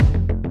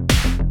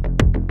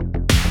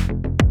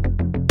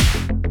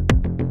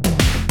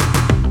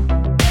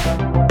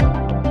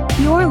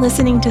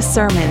listening to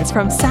sermons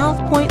from South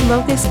Point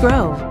Locust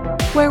Grove,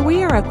 where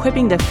we are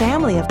equipping the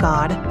family of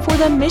God for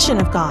the mission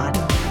of God,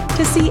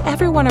 to see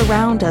everyone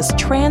around us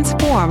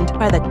transformed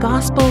by the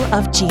gospel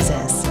of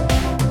Jesus.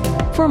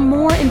 For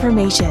more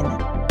information,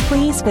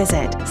 please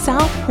visit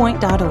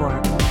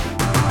southpoint.org.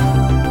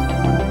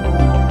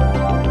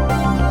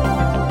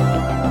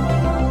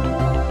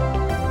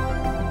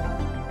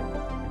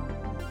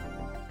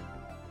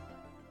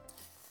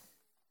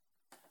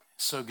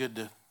 So good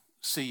to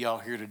see y'all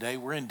here today.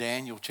 We're in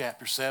Daniel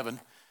chapter 7.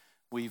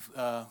 We've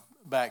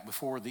back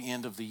before the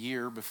end of the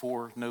year,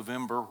 before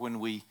November, when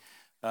we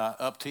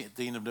up to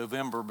the end of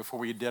November, before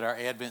we did our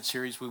Advent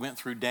series, we went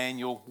through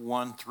Daniel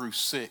 1 through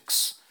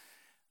 6.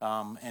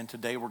 And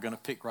today we're going to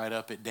pick right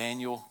up at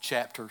Daniel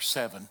chapter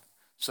 7.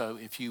 So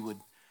if you would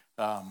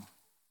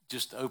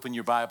just open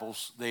your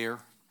Bibles there.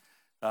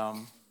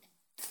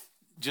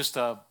 Just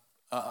a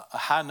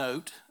high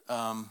note,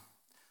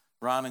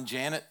 Ron and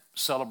Janet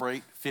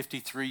celebrate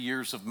 53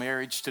 years of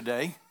marriage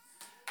today,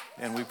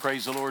 and we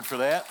praise the Lord for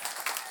that.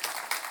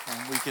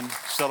 And we can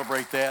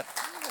celebrate that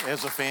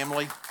as a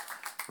family.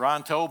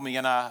 Ron told me,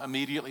 and I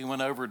immediately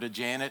went over to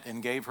Janet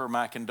and gave her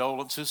my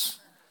condolences.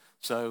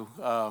 So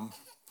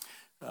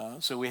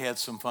we had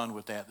some fun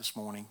with that this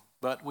morning.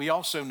 But we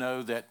also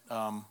know that,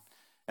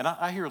 and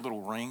I hear a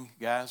little ring,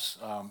 guys,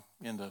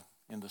 in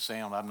the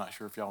sound. I'm not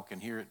sure if y'all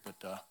can hear it,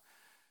 but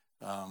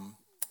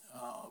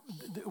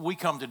we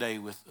come today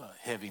with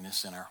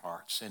heaviness in our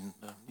hearts, and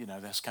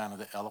that's kind of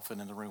the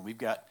elephant in the room. We've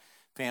got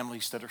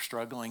families that are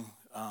struggling.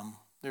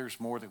 There's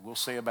more that we'll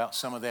say about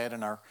some of that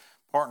in our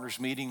partners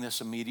meeting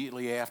this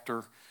immediately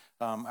after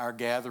our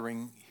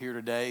gathering here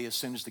today. As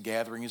soon as the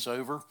gathering is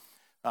over,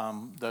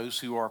 those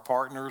who are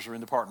partners or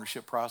in the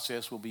partnership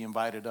process will be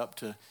invited up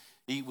to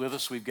eat with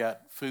us. We've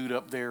got food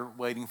up there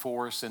waiting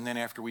for us, and then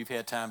after we've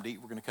had time to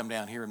eat, we're going to come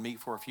down here and meet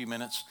for a few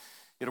minutes.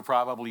 It'll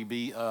probably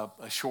be a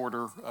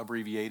shorter,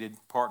 abbreviated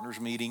partners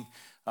meeting,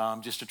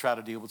 just to try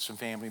to deal with some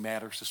family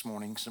matters this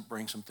morning,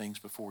 bring some things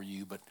before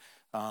you. But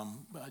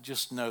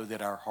just know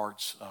that our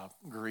hearts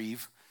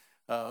grieve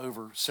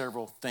over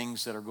several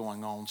things that are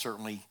going on.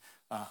 Certainly,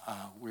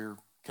 we're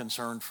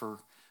concerned for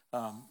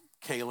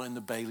Kayla and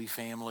the Bailey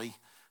family.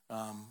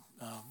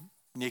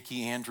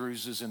 Nikki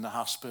Andrews is in the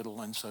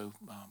hospital, and so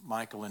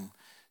Michael and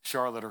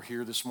Charlotte are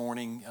here this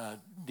morning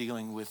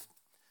dealing with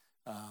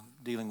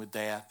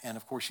that. And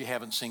of course, you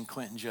haven't seen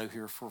Clint and Joe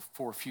here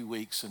for a few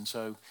weeks, and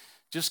so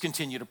just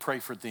continue to pray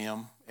for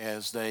them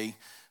as they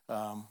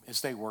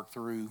work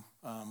through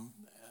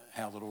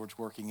how the Lord's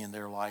working in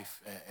their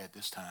life at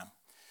this time.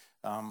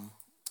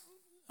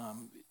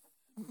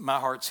 My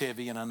heart's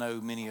heavy, and I know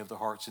many of the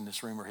hearts in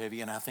this room are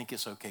heavy, and I think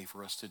it's okay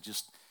for us to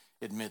just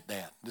admit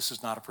that. This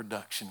is not a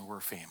production, we're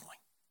a family.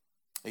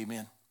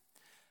 Amen.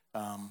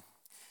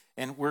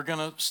 And we're going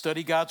to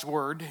study God's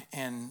Word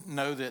and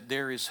know that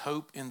there is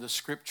hope in the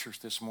Scriptures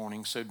this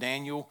morning. So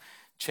Daniel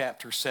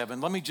chapter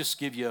 7. Let me just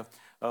give you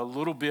a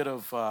little bit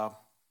of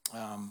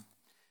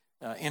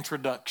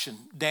introduction.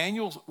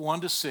 Daniel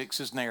 1 to 6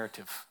 is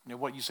narrative.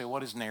 What you say,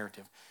 what is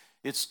narrative?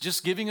 It's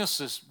just giving us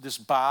this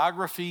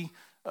biography,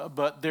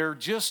 but they're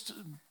just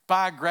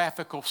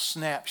biographical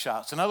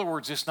snapshots. In other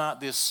words, it's not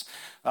this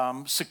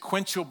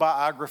sequential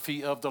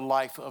biography of the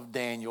life of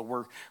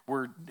Daniel.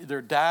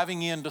 They're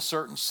diving into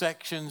certain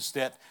sections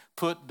that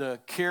put the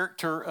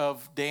character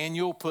of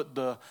Daniel, put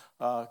the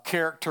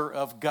character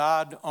of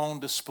God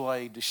on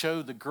display to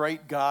show the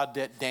great God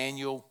that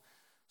Daniel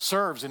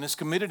serves and has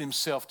committed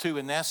himself to,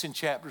 and that's in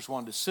chapters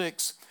 1 to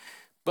 6.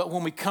 But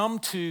when we come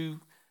to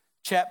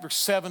chapters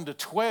 7 to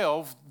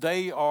 12,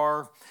 they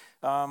are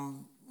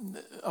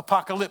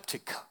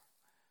apocalyptic.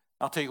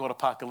 I'll tell you what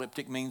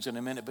apocalyptic means in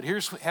a minute, but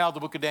here's how the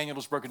book of Daniel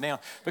is broken down.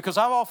 Because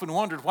I've often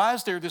wondered, why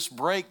is there this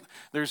break?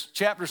 There's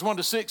chapters 1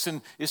 to 6,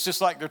 and it's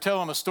just like they're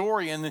telling a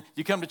story, and then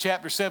you come to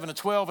chapter 7 to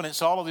 12, and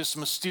it's all of this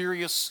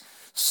mysterious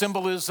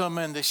symbolism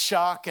and this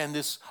shock and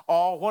this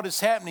awe. What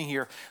is happening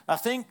here? I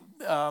think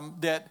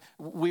that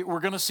we're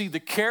going to see the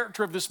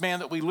character of this man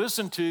that we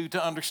listen to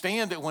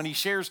understand that when he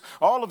shares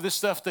all of this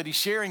stuff that he's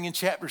sharing in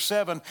chapter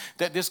 7,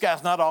 that this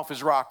guy's not off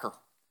his rocker,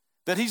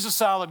 that he's a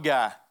solid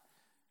guy,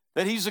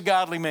 that he's a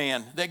godly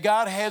man, that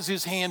God has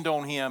his hand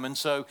on him, and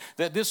so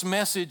that this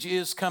message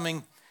is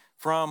coming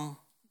from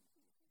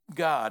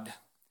God.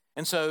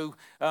 And so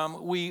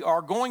we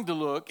are going to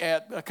look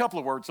at a couple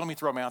of words. Let me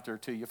throw them out there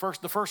to you.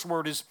 The first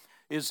word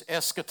is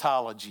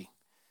eschatology.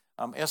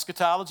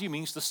 Eschatology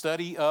means the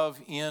study of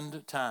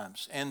end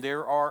times. And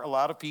there are a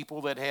lot of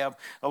people that have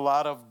a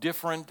lot of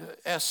different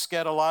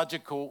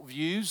eschatological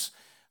views.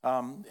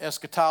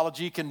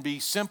 Eschatology can be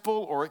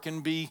simple or it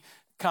can be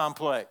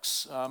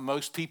complex.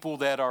 Most people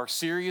that are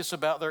serious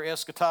about their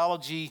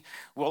eschatology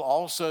will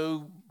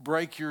also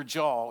break your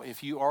jaw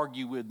if you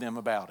argue with them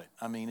about it.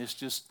 I mean, it's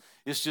just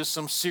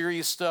some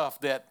serious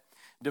stuff that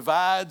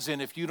divides,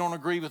 and if you don't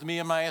agree with me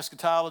and my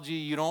eschatology,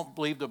 you don't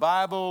believe the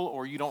Bible,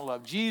 or you don't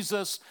love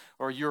Jesus,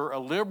 or you're a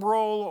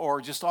liberal, or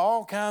just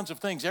all kinds of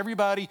things.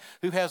 Everybody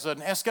who has an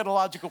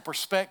eschatological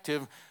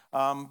perspective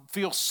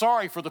feels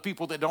sorry for the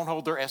people that don't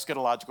hold their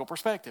eschatological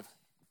perspective.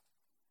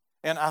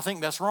 And I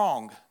think that's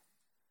wrong,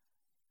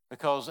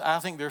 because I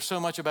think there's so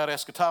much about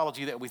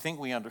eschatology that we think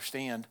we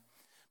understand.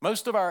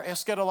 Most of our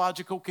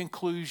eschatological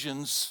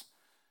conclusions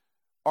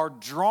are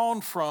drawn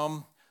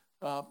from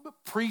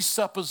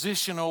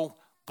presuppositional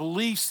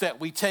beliefs that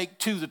we take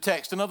to the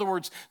text. In other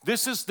words,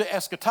 this is the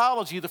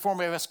eschatology, the form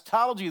of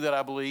eschatology that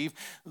I believe.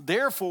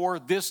 Therefore,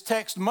 this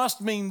text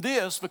must mean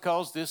this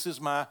because this is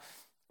my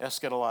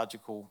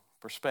eschatological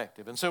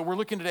perspective. And so we're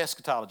looking at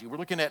eschatology. We're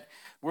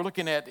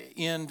looking at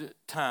end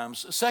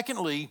times.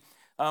 Secondly,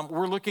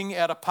 we're looking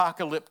at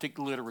apocalyptic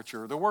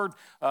literature. The word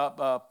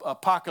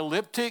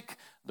apocalyptic,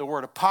 the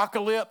word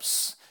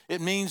apocalypse, it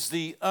means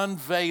the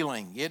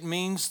unveiling. It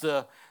means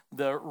the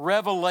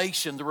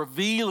revelation, the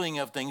revealing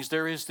of things.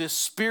 There is this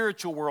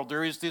spiritual world.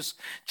 There is this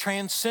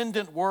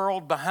transcendent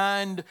world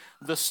behind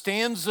the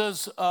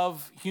stanzas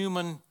of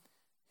human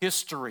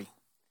history.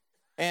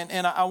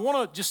 And I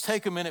want to just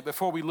take a minute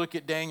before we look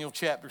at Daniel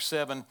chapter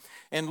 7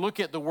 and look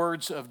at the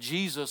words of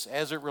Jesus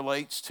as it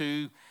relates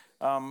to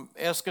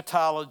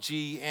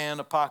eschatology and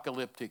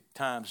apocalyptic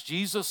times.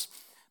 Jesus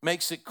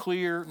makes it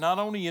clear, not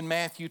only in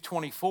Matthew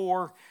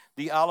 24,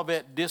 the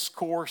Olivet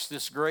Discourse,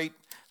 this great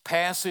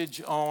passage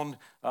on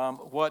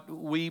what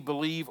we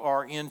believe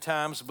are end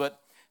times, but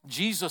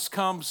Jesus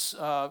comes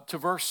to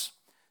verse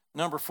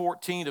number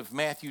 14 of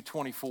Matthew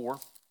 24,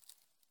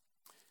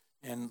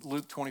 and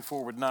Luke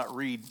 24 would not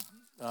read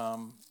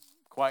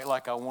quite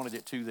like I wanted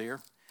it to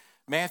there.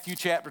 Matthew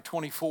chapter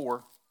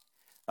 24,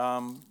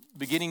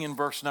 beginning in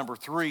verse number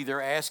 3,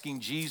 they're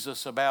asking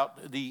Jesus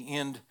about the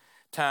end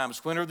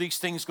times. When are these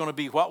things going to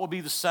be? What will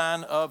be the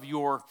sign of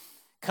your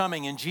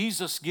coming? And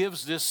Jesus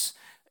gives this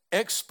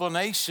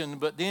explanation,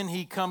 but then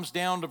he comes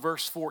down to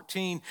verse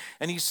 14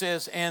 and he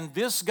says, and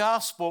this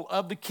gospel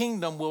of the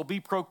kingdom will be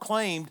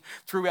proclaimed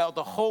throughout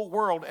the whole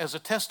world as a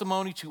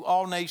testimony to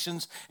all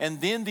nations,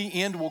 and then the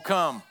end will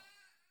come.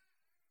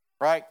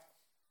 Right?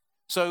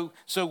 So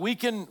we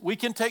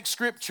can take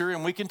Scripture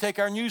and we can take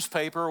our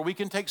newspaper, or we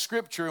can take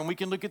Scripture and we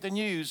can look at the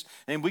news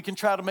and we can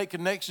try to make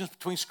connections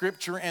between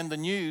Scripture and the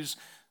news.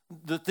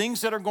 The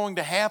things that are going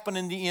to happen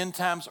in the end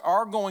times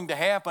are going to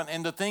happen,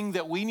 and the thing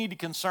that we need to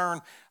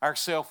concern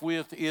ourselves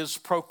with is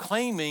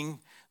proclaiming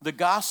the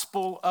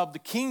gospel of the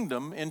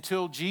kingdom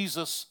until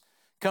Jesus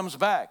comes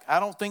back. I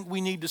don't think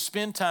we need to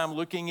spend time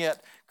looking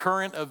at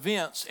current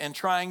events and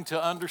trying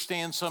to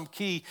understand some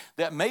key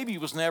that maybe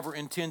was never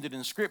intended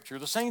in Scripture.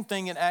 The same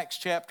thing in Acts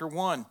chapter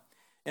 1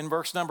 in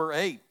verse number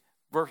 8.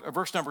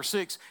 Verse number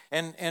 6.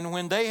 And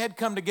when they had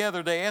come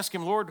together, they asked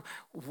him, Lord,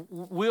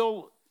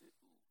 will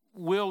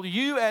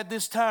you at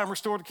this time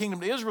restore the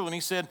kingdom to Israel? And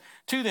he said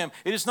to them,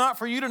 it is not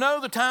for you to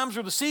know the times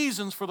or the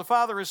seasons, for the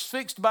Father is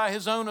fixed by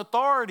his own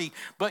authority,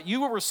 but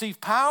you will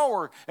receive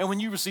power. And when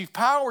you receive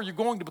power, you're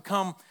going to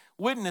become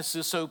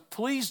witnesses. So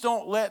please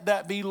don't let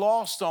that be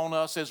lost on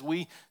us as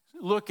we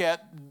look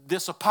at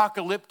this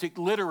apocalyptic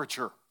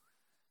literature.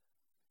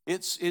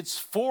 It's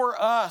for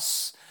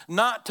us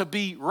not to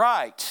be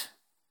right,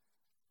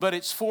 but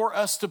it's for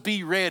us to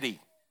be ready.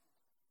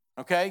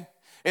 Okay?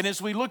 And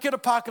as we look at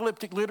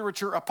apocalyptic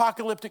literature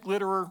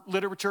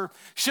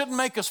shouldn't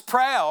make us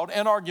proud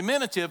and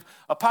argumentative.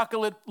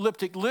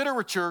 Apocalyptic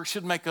literature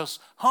should make us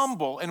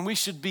humble, and we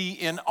should be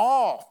in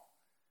awe.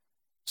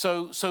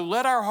 So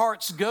let our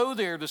hearts go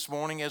there this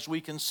morning as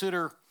we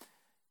consider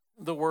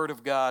the Word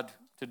of God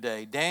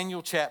today.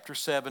 Daniel chapter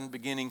 7,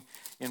 beginning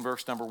in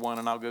verse number 1,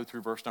 and I'll go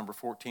through verse number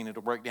 14.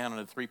 It'll break down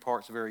into 3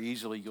 parts very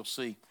easily, you'll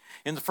see.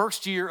 In the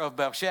first year of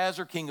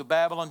Belshazzar, king of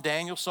Babylon,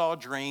 Daniel saw a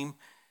dream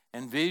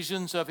and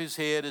visions of his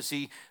head as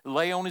he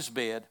lay on his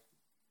bed.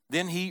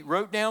 Then he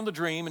wrote down the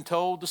dream and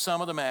told the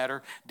sum of the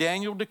matter.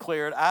 Daniel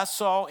declared, I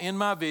saw in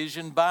my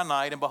vision by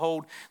night, and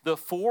behold, the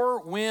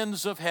 4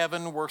 winds of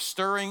heaven were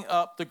stirring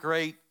up the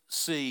great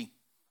sea.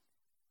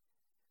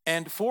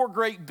 And 4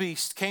 great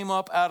beasts came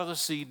up out of the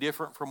sea,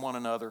 different from one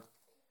another.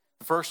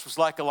 The first was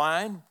like a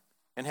lion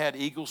and had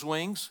eagle's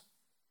wings.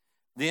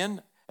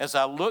 Then, as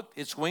I looked,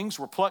 its wings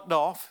were plucked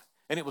off,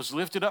 and it was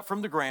lifted up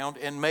from the ground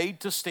and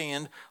made to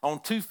stand on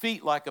 2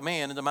 feet like a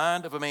man, and the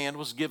mind of a man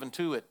was given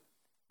to it.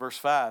 Verse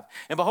 5,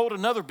 and behold,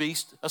 another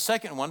beast, a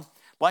second one,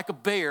 like a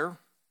bear.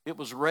 It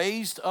was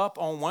raised up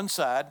on one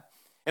side,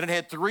 and it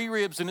had 3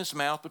 ribs in its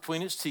mouth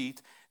between its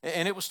teeth.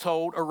 And it was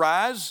told,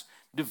 arise,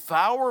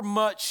 devour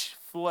much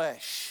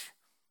flesh.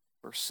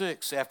 Verse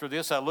 6, after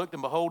this I looked,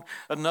 and behold,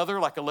 another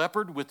like a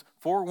leopard with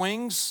 4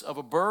 wings of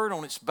a bird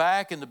on its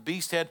back, and the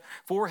beast had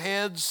 4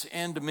 heads,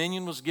 and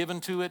dominion was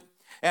given to it.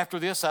 After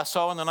this I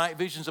saw in the night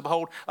visions, and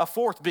behold, a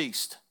 4th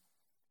beast,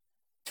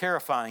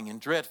 terrifying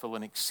and dreadful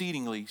and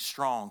exceedingly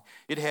strong.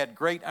 It had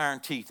great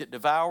iron teeth. It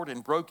devoured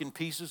and broke in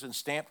pieces and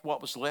stamped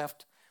what was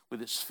left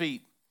with its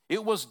feet.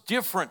 It was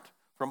different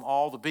from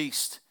all the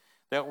beasts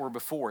that were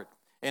before it,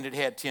 and it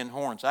had 10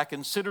 horns. I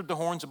considered the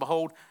horns, and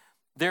behold,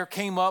 there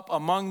came up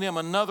among them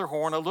another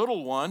horn, a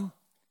little one,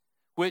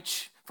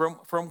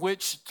 from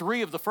which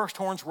 3 of the first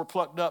horns were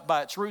plucked up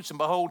by its roots. And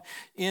behold,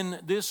 in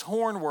this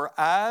horn were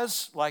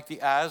eyes like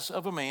the eyes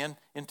of a man,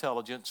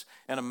 intelligence,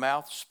 and a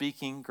mouth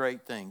speaking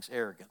great things,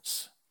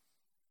 arrogance.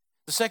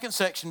 The second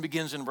section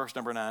begins in verse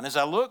number 9. As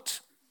I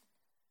looked,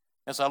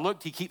 As I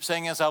looked, he keeps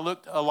saying, as I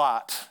looked, a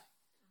lot.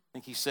 I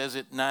think he says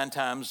it 9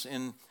 times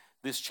in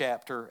this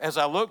chapter. As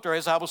I looked, or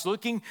as I was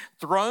looking,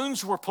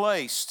 thrones were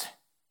placed,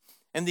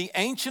 and the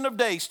Ancient of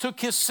Days took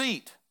his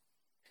seat.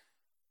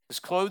 His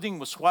clothing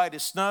was white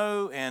as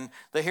snow, and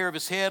the hair of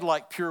his head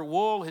like pure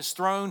wool. His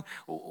throne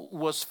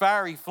was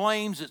fiery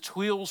flames. Its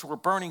wheels were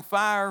burning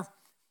fire.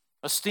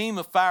 A steam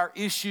of fire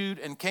issued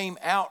and came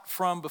out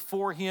from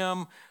before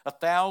him.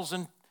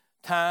 1,000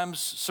 times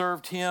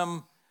served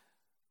him.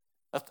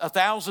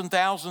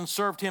 1,000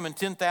 served him, and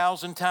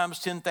 10,000 times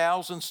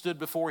 10,000 stood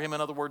before him.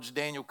 In other words,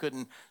 Daniel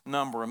couldn't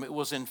number them. It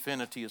was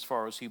infinity as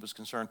far as he was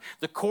concerned.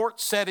 The court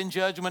sat in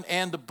judgment,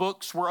 and the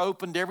books were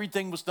opened.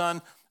 Everything was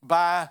done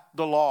by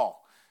the law.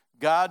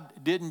 God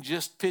didn't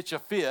just pitch a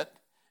fit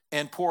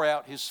and pour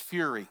out his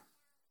fury.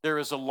 There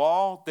is a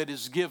law that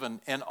is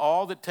given, and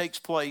all that takes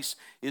place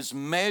is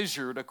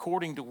measured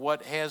according to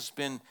what has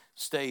been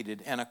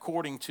stated and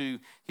according to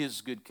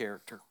his good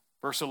character.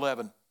 Verse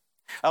 11,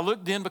 I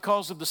looked then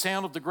because of the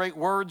sound of the great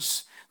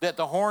words that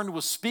the horn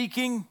was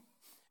speaking,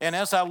 and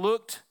as I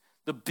looked,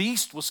 the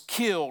beast was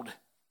killed,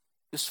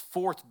 this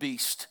fourth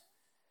beast,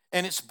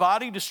 and its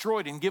body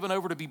destroyed and given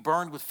over to be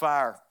burned with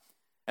fire.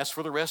 As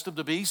for the rest of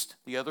the beast,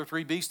 the other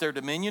 3 beasts, their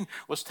dominion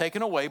was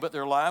taken away, but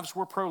their lives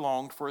were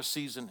prolonged for a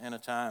season and a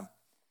time.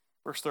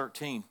 Verse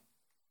 13,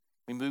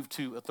 we move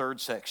to a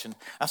third section.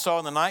 I saw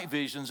in the night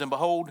visions, and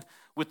behold,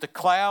 with the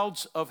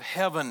clouds of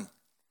heaven,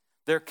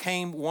 there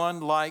came one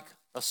like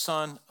a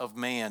son of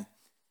man.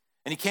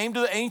 And he came to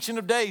the Ancient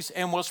of Days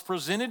and was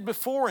presented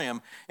before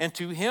him. And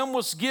to him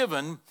was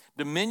given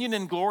dominion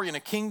and glory and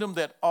a kingdom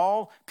that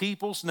all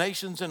peoples,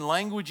 nations, and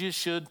languages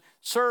should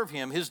serve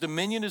him. His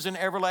dominion is an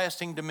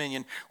everlasting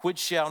dominion which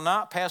shall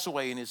not pass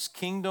away, and his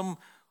kingdom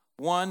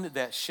one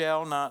that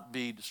shall not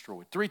be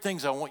destroyed. 3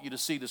 things I want you to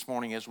see this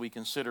morning as we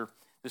consider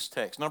this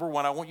text. Number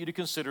 1, I want you to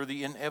consider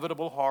the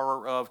inevitable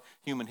horror of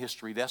human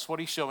history. That's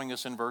what he's showing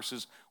us in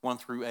verses 1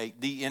 through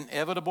 8. The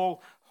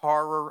inevitable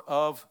horror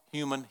of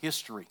human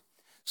history.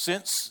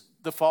 Since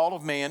the fall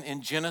of man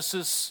in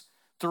Genesis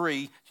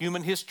 3,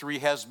 human history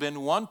has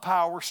been one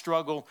power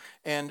struggle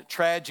and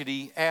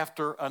tragedy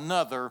after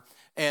another,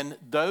 and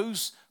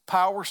those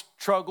power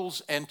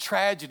struggles and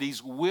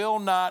tragedies will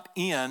not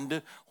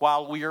end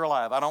while we are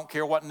alive. I don't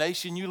care what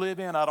nation you live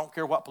in. I don't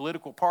care what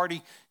political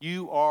party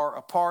you are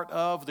a part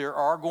of. There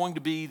are going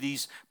to be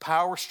these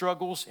power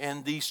struggles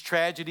and these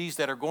tragedies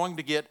that are going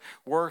to get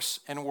worse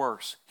and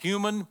worse.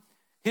 Human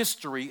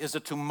history is a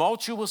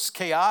tumultuous,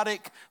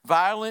 chaotic,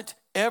 violent,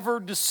 ever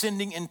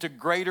descending into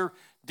greater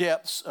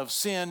depths of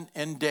sin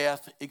and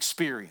death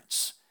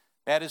experience.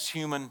 That is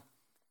human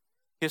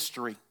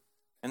history.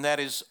 And that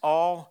is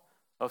all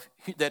of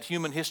that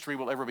human history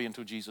will ever be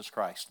until Jesus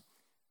Christ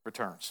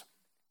returns.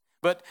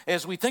 But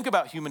as we think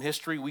about human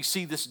history, we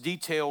see this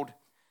detailed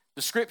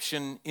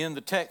description in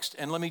the text.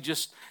 And let me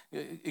just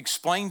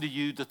explain to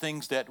you the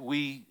things that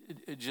we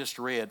just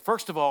read.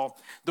 First of all,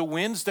 the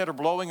winds that are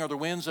blowing are the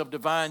winds of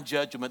divine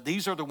judgment.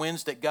 These are the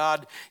winds that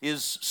God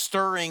is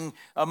stirring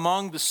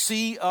among the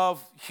sea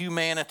of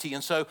humanity.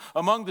 And so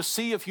among the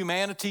sea of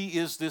humanity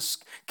is this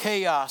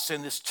chaos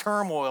and this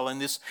turmoil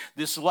and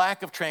this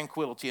lack of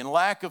tranquility and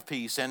lack of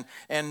peace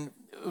and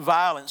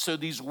violence. So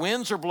these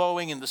winds are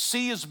blowing and the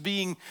sea is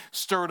being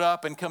stirred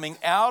up, and coming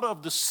out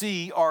of the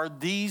sea are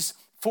these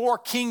 4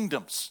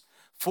 kingdoms,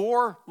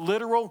 4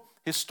 literal,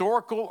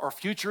 historical, or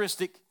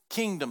futuristic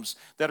kingdoms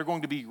that are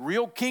going to be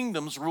real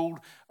kingdoms ruled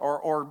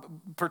or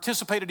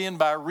participated in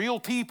by real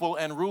people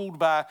and ruled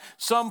by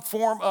some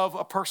form of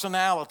a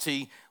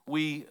personality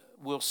we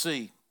will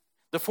see.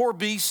 The 4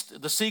 beasts,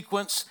 the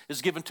sequence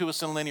is given to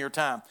us in linear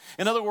time.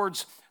 In other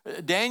words,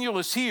 Daniel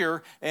is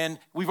here, and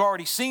we've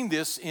already seen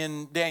this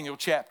in Daniel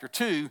chapter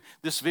 2,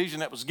 this vision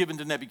that was given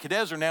to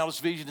Nebuchadnezzar. Now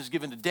this vision is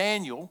given to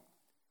Daniel.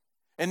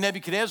 And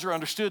Nebuchadnezzar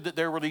understood that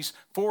there were these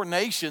 4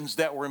 nations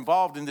that were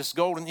involved in this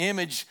golden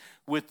image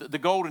with the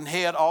golden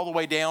head all the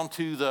way down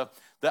to the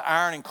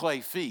iron and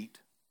clay feet.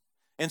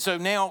 And so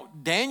now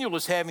Daniel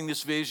is having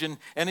this vision,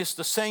 and it's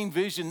the same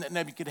vision that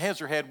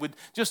Nebuchadnezzar had with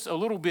just a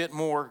little bit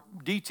more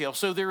detail.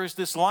 So there is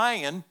this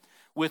lion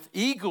with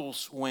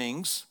eagle's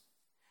wings,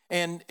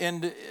 and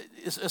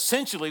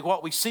essentially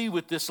what we see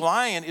with this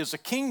lion is a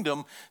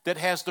kingdom that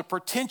has the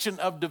pretension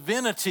of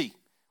divinity.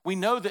 We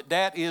know that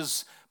that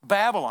is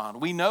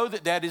Babylon. We know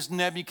that that is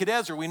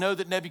Nebuchadnezzar. We know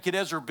that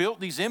Nebuchadnezzar built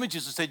these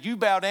images and said, you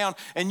bow down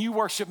and you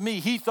worship me.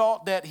 He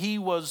thought that he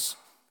was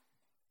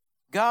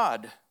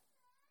God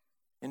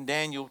in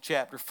Daniel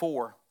chapter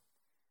 4.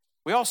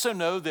 We also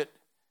know that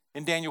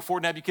in Daniel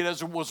 4,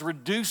 Nebuchadnezzar was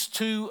reduced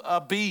to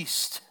a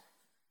beast.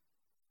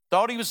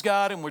 Thought he was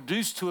God and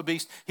reduced to a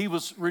beast. He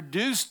was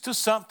reduced to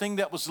something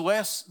that was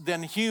less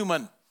than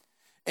human.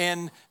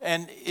 And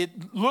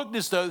it looked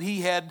as though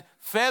he had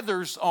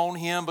feathers on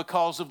him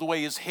because of the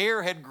way his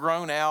hair had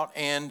grown out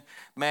and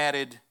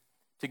matted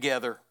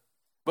together.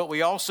 But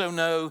we also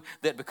know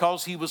that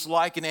because he was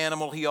like an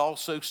animal, he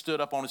also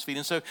stood up on his feet.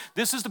 And so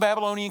this is the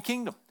Babylonian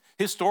kingdom.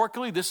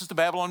 Historically, this is the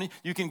Babylonian.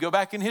 You can go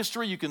back in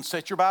history. You can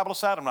set your Bible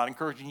aside. I'm not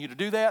encouraging you to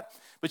do that.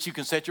 But you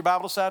can set your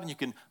Bible aside and you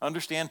can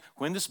understand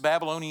when this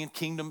Babylonian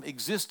kingdom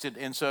existed.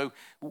 And so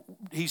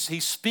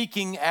he's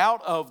speaking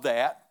out of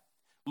that,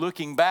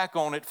 looking back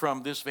on it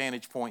from this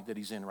vantage point that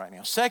he's in right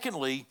now.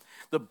 Secondly,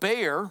 the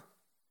bear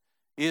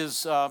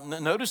is,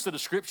 notice the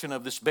description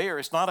of this bear.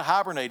 It's not a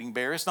hibernating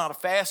bear. It's not a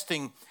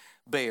fasting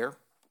bear.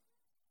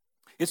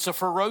 It's a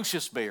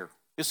ferocious bear.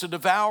 It's a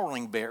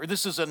devouring bear.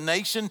 This is a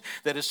nation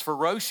that is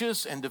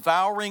ferocious and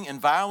devouring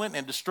and violent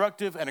and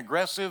destructive and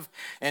aggressive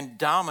and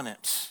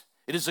dominant.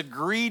 It is a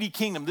greedy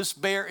kingdom. This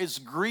bear is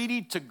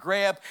greedy to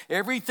grab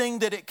everything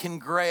that it can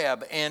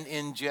grab and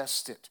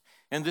ingest it.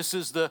 And this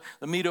is the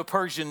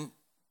Medo-Persian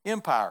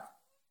Empire,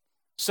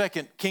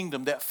 second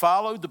kingdom that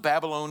followed the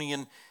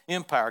Babylonian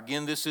Empire.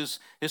 Again, this is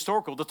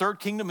historical. The third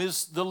kingdom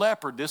is the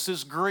leopard. This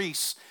is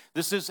Greece.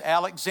 This is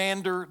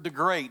Alexander the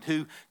Great,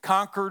 who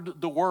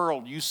conquered the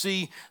world. You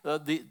see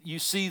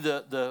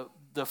the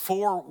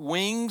four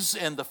wings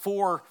and the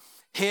four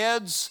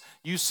heads.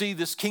 You see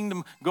this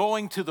kingdom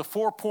going to the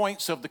 4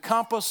 points of the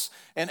compass,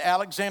 and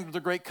Alexander the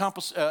Great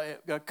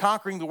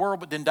conquering the world,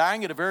 but then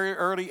dying at a very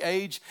early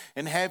age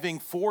and having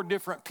 4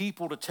 different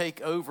people to take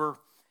over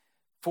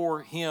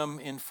for him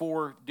in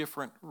 4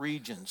 different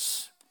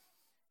regions.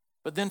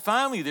 But then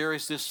finally there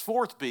is this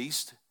fourth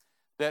beast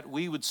that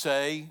we would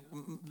say,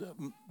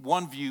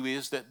 one view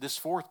is that this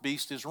fourth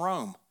beast is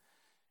Rome.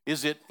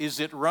 Is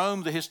it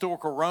Rome, the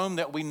historical Rome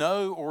that we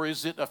know, or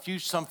is it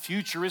some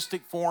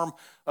futuristic form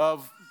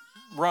of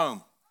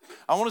Rome?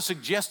 I want to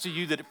suggest to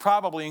you that it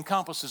probably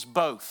encompasses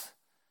both.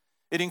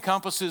 It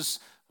encompasses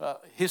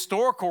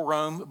historical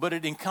Rome, but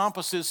it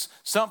encompasses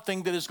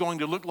something that is going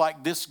to look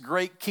like this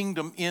great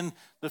kingdom in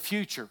the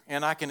future.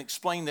 And I can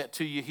explain that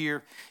to you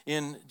here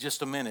in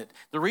just a minute.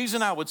 The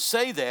reason I would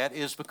say that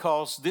is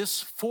because this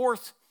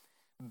fourth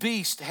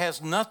beast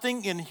has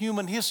nothing in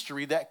human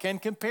history that can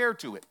compare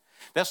to it.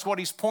 That's what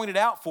he's pointed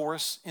out for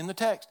us in the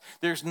text.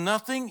 There's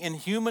nothing in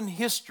human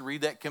history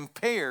that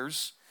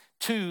compares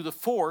to the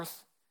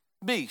fourth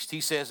beast.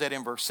 He says that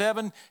in verse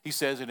 7. He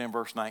says it in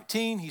verse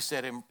 19. He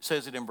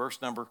says it in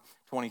verse number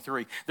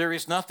 23. There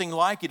is nothing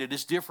like it. It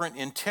is different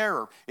in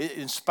terror. It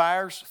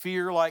inspires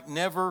fear like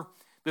never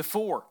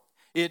before.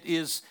 It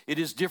is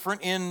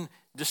different in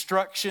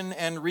destruction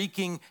and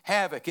wreaking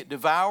havoc. It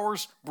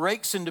devours,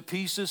 breaks into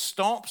pieces,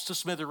 stomps to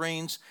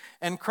smithereens,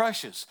 and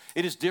crushes.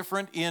 It is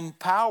different in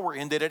power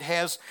in that it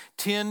has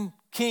 10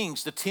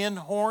 kings. The 10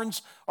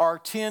 horns are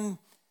 10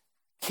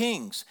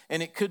 kings,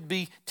 and it could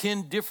be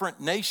 10 different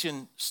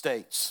nation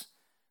states.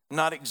 I'm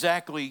not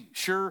exactly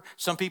sure.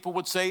 Some people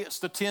would say it's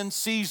the 10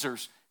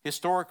 Caesars,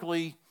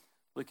 historically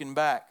looking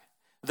back.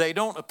 They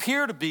don't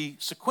appear to be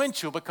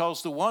sequential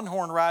because the one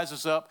horn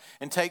rises up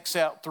and takes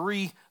out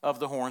 3 of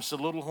the horns. The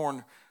little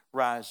horn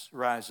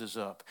rises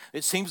up.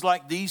 It seems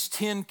like these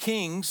 10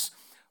 kings,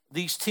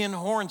 these 10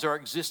 horns are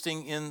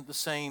existing at the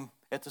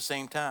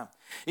same time.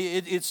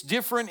 It's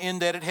different in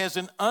that it has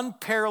an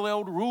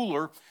unparalleled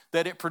ruler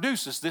that it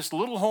produces. This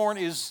little horn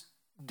is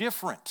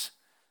different.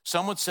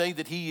 Some would say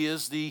that he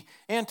is the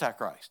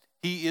Antichrist.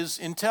 He is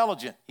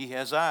intelligent. He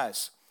has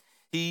eyes.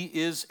 He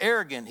is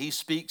arrogant. He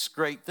speaks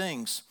great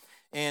things.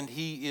 And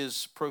he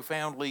is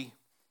profoundly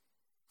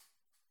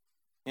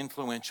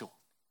influential.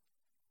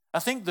 I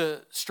think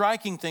the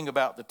striking thing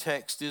about the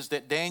text is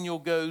that Daniel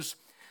goes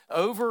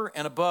over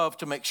and above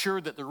to make sure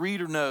that the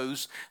reader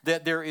knows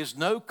that there is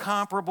no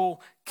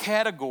comparable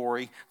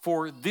category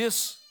for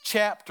this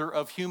chapter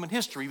of human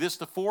history. This,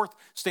 the fourth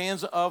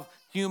stanza of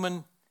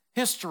human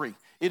history.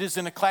 It is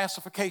in a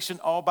classification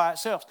all by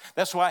itself.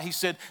 That's why he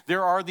said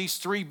there are these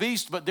 3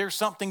 beasts, but there's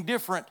something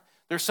different.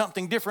 There's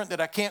something different that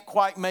I can't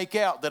quite make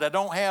out, that I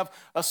don't have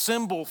a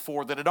symbol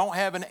for, that I don't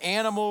have an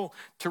animal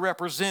to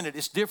represent it.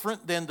 It's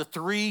different than the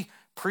 3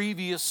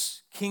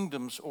 previous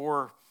kingdoms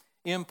or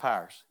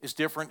empires. It's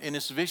different in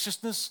its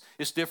viciousness.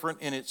 It's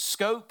different in its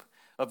scope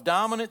of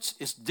dominance.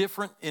 It's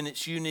different in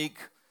its unique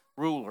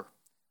ruler.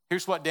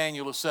 Here's what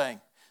Daniel is saying.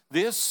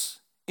 This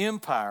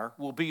empire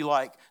will be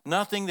like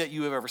nothing that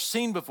you have ever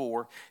seen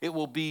before. It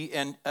will be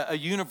a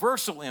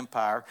universal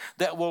empire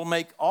that will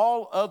make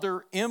all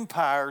other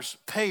empires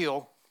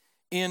pale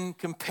in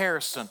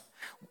comparison.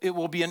 It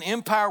will be an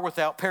empire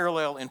without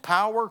parallel in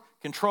power,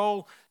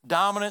 control,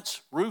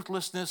 dominance,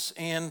 ruthlessness,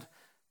 and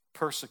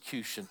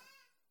persecution.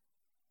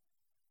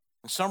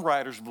 And some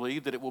writers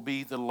believe that it will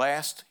be the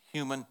last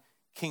human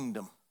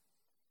kingdom,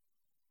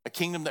 a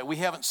kingdom that we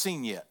haven't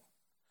seen yet.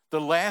 The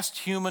last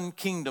human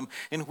kingdom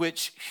in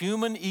which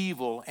human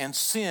evil and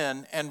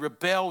sin and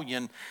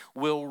rebellion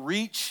will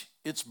reach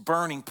its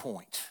burning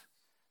point,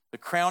 the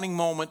crowning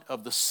moment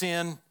of the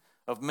sin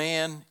of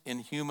man in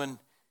human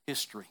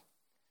history.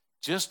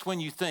 Just when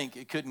you think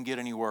it couldn't get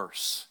any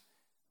worse,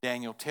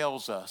 Daniel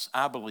tells us,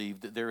 I believe,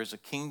 that there is a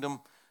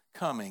kingdom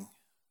coming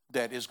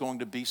that is going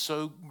to be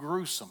so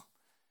gruesome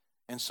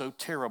and so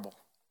terrible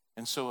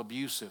and so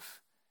abusive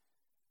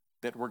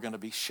that we're going to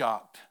be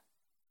shocked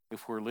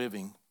if we're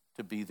living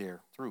to be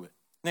there through it.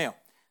 Now,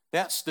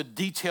 that's the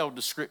detailed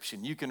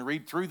description. You can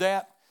read through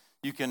that.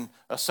 You can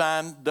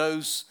assign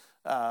those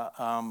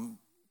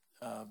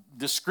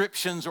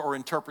descriptions or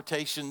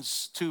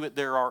interpretations to it.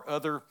 There are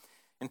other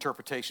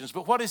interpretations.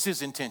 But what is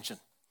his intention?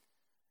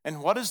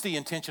 And what is the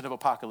intention of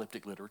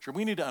apocalyptic literature?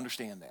 We need to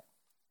understand that.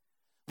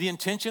 The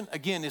intention,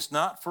 again, is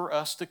not for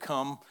us to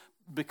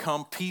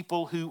become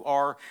people who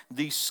are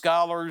the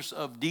scholars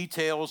of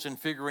details and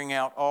figuring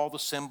out all the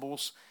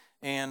symbols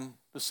and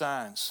the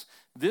signs.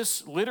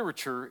 This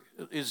literature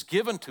is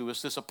given to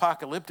us, this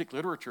apocalyptic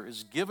literature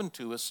is given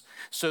to us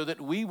so that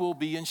we will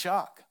be in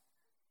shock,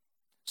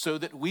 so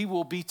that we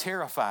will be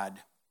terrified,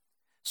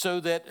 so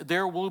that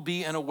there will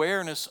be an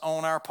awareness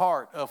on our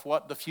part of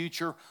what the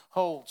future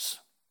holds.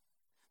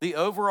 The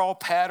overall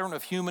pattern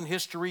of human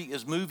history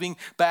is moving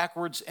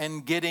backwards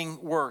and getting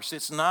worse.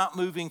 It's not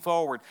moving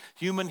forward.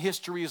 Human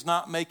history is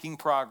not making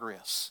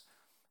progress.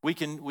 We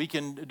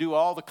can do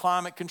all the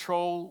climate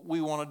control we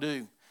want to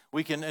do.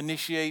 We can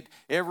initiate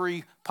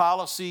every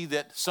policy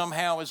that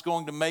somehow is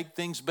going to make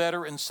things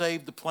better and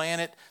save the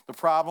planet. The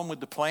problem with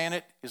the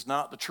planet is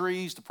not the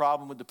trees. The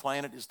problem with the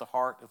planet is the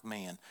heart of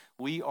man.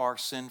 We are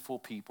sinful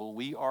people.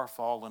 We are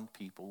fallen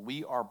people.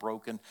 We are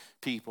broken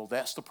people.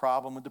 That's the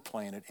problem with the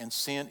planet. And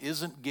sin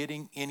isn't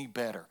getting any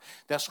better.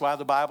 That's why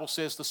the Bible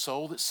says the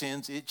soul that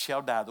sins, it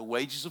shall die. The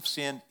wages of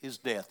sin is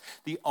death.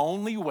 The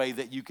only way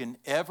that you can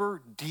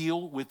ever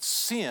deal with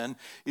sin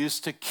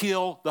is to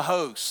kill the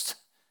host.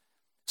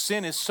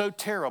 Sin is so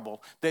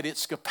terrible that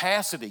its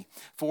capacity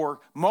for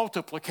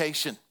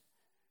multiplication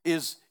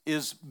is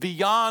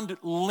beyond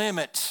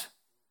limit.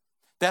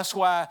 That's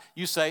why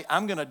you say,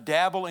 I'm going to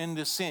dabble in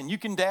this sin. You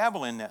can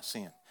dabble in that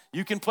sin.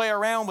 You can play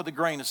around with a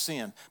grain of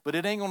sin, but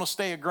it ain't going to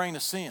stay a grain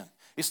of sin.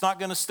 It's not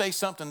going to stay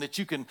something that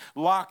you can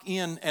lock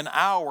in an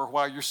hour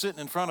while you're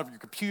sitting in front of your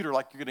computer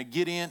like you're going to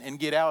get in and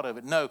get out of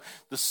it. No,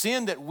 the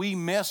sin that we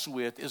mess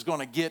with is going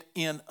to get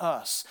in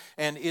us,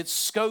 and its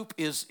scope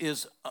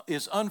is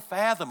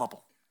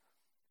unfathomable.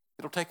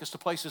 It'll take us to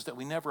places that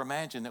we never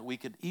imagined that we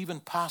could even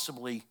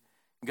possibly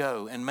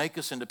go and make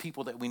us into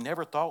people that we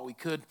never thought we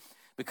could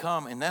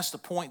become. And that's the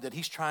point that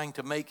he's trying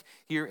to make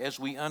here as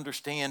we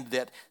understand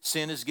that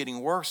sin is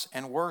getting worse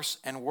and worse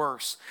and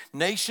worse.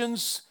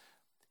 Nations,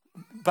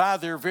 by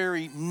their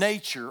very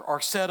nature, are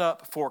set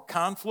up for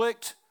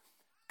conflict,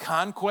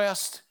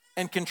 conquest,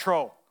 and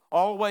control,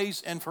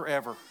 always and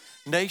forever.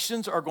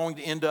 Nations are going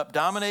to end up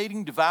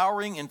dominating,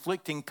 devouring,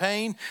 inflicting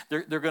pain.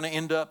 They're going to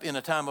end up in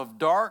a time of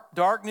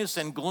darkness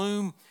and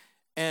gloom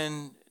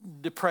and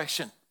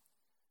depression.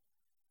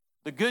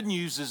 The good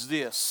news is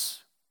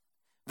this,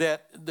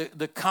 that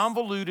the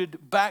convoluted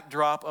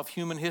backdrop of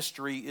human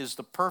history is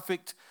the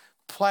perfect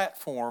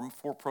platform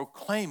for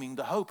proclaiming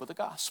the hope of the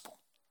gospel.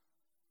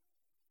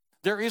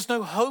 There is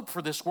no hope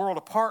for this world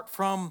apart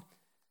from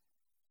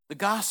the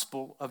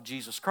gospel of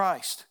Jesus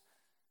Christ.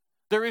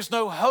 There is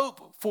no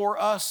hope for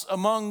us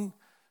among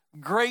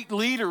great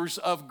leaders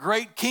of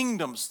great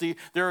kingdoms.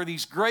 There are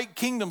these great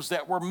kingdoms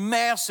that were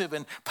massive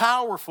and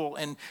powerful,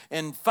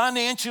 and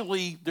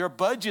financially their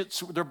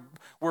budgets there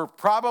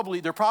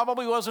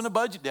probably wasn't a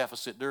budget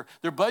deficit.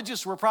 Their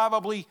budgets were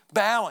probably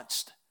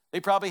balanced. They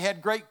probably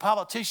had great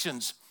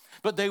politicians,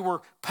 but they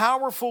were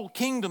powerful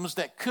kingdoms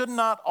that could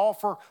not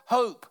offer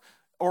hope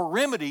or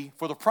remedy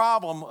for the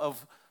problem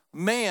of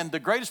man, the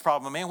greatest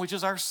problem of man, which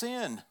is our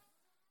sin.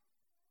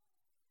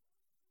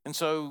 And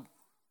so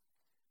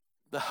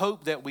the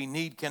hope that we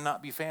need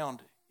cannot be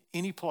found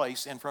any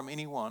place and from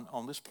anyone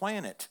on this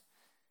planet.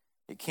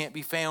 It can't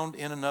be found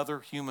in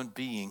another human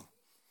being.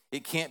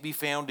 It can't be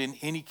found in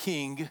any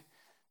king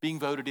being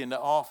voted into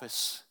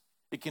office.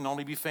 It can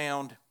only be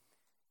found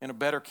in a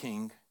better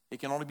king. It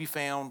can only be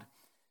found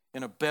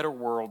in a better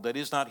world that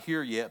is not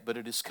here yet, but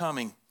it is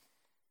coming.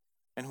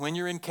 And when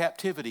you're in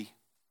captivity,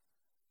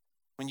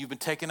 when you've been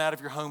taken out of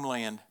your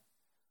homeland,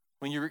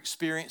 when you're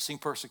experiencing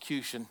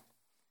persecution,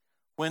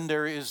 when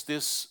there is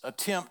this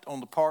attempt on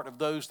the part of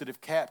those that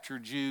have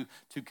captured you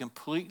to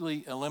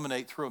completely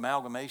eliminate through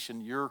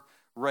amalgamation your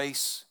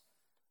race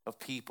of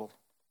people.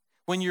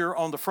 When you're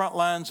on the front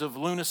lines of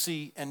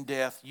lunacy and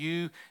death,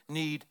 you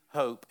need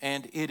hope,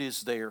 and it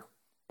is there.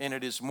 And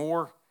it is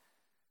more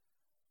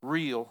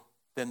real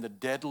than the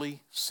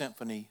deadly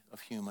symphony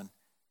of human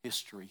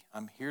history.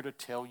 I'm here to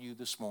tell you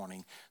this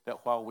morning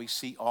that while we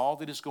see all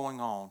that is going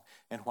on,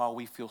 and while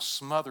we feel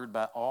smothered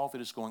by all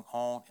that is going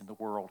on in the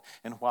world,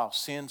 and while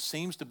sin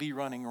seems to be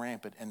running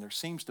rampant, and there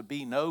seems to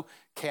be no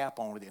cap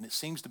on it, and it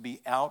seems to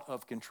be out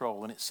of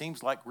control, and it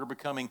seems like we're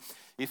becoming,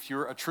 if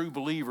you're a true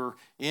believer,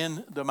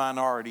 in the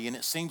minority, and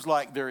it seems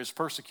like there is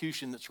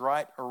persecution that's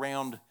right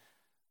around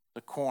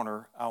the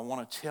corner, I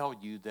want to tell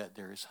you that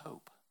there is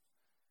hope.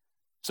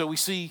 So we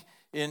see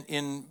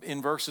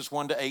in verses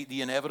 1 to 8,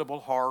 the inevitable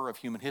horror of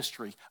human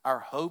history. Our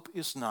hope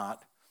is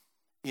not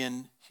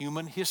in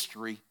human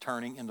history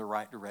turning in the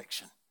right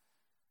direction.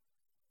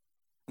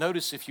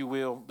 Notice, if you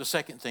will, the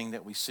second thing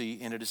that we see,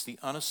 and it is the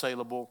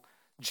unassailable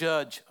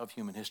judge of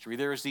human history.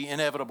 There is the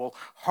inevitable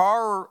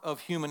horror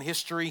of human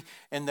history,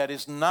 and that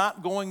is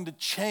not going to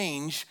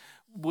change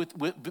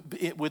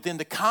within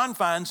the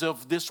confines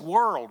of this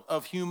world,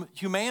 of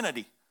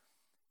humanity.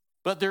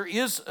 But there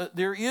is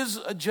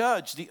a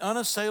judge, the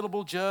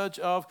unassailable judge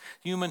of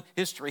human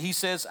history. He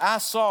says,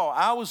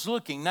 I was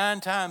looking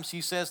 9 times,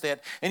 he says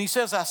that. And he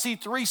says, I see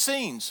 3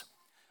 scenes.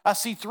 I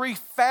see 3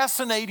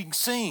 fascinating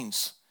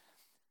scenes.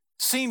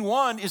 Scene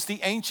 1 is the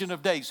Ancient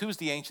of Days. Who is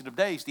the Ancient of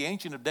Days? The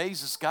Ancient of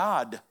Days is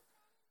God.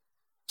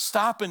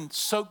 Stop and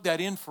soak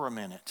that in for a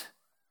minute.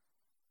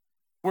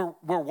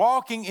 We're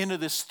walking into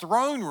this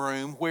throne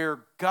room where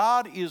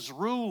God is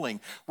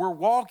ruling. We're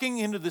walking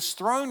into this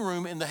throne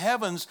room in the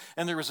heavens,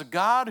 and there is a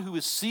God who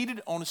is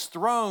seated on his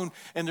throne,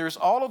 and there's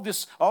all of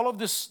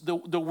this,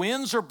 the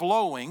winds are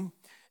blowing,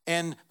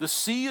 and the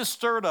sea is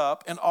stirred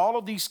up, and all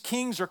of these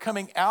kings are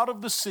coming out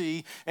of the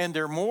sea, and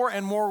they're more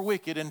and more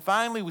wicked. And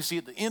finally, we see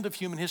at the end of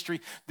human history,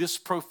 this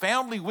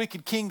profoundly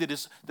wicked king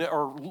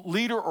or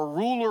leader or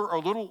ruler or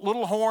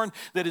little horn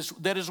that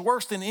is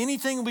worse than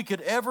anything we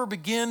could ever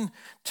begin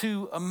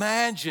to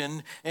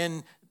imagine.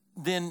 And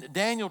then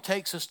Daniel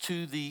takes us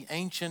to the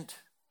Ancient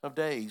of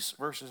Days,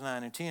 verses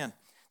 9 and 10.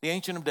 The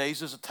Ancient of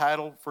Days is a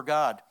title for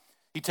God.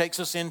 He takes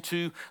us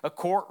into a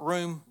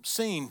courtroom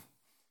scene.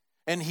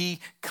 And he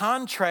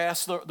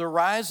contrasts the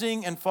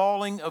rising and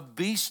falling of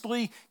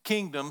beastly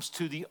kingdoms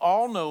to the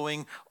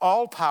all-knowing,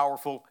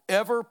 all-powerful,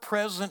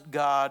 ever-present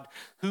God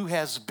who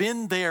has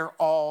been there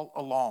all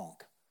along.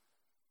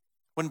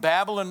 When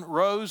Babylon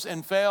rose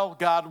and fell,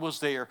 God was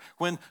there.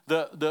 When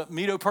the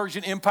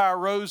Medo-Persian Empire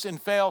rose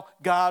and fell,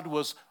 God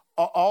was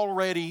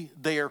already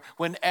there.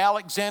 When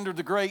Alexander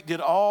the Great did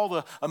all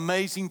the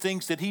amazing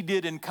things that he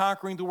did in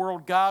conquering the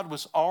world, God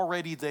was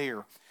already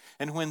there.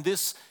 And when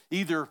this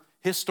either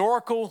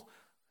historical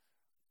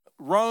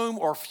Rome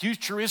or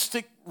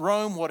futuristic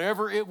Rome,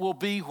 whatever it will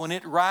be, when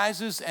it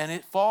rises and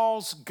it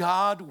falls,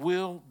 God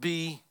will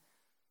be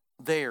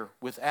there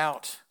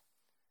without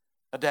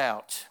a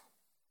doubt.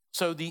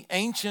 So the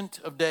Ancient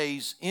of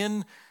Days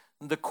in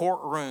the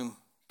courtroom,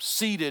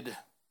 seated,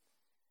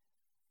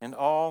 and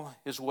all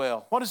is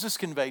well. What does this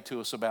convey to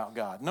us about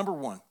God? Number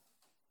 1,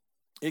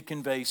 it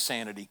conveys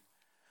sanity.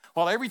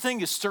 While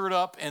everything is stirred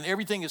up and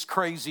everything is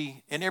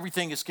crazy and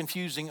everything is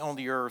confusing on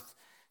the earth,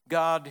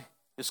 God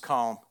is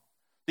calm.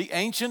 The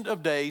Ancient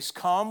of Days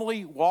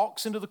calmly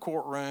walks into the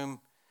courtroom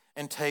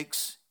and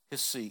takes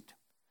his seat.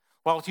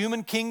 While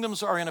human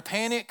kingdoms are in a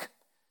panic,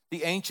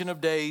 the Ancient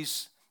of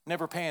Days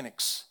never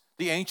panics.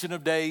 The Ancient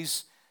of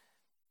Days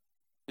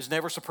is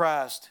never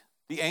surprised.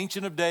 The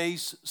Ancient of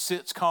Days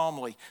sits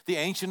calmly. The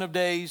Ancient of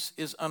Days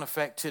is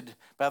unaffected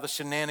by the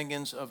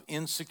shenanigans of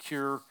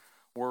insecure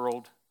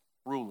world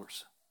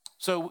rulers.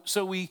 So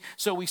we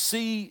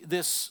see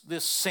this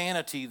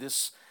sanity,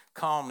 this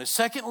calmness.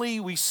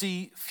 Secondly, we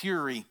see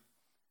fury.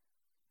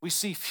 We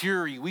see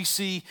fury. We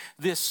see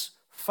this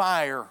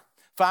fire.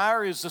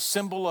 Fire is a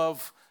symbol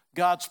of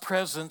God's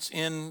presence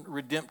in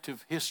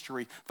redemptive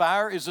history.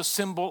 Fire is a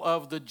symbol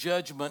of the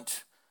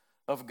judgment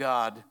of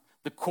God.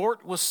 The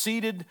court was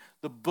seated,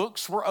 the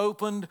books were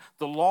opened,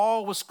 the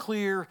law was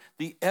clear,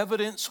 the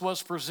evidence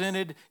was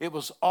presented. It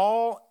was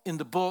all in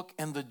the book,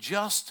 and the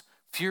just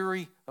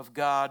fury of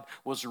God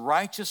was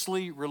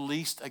righteously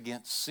released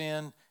against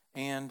sin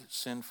and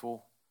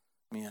sinful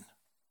men.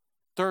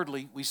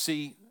 Thirdly, we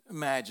see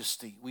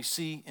majesty. We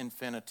see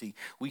infinity.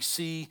 We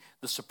see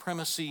the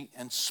supremacy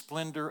and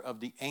splendor of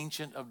the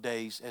Ancient of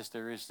Days as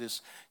there is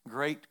this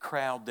great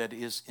crowd that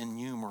is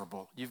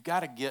innumerable. You've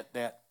got to get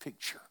that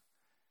picture.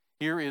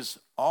 Here is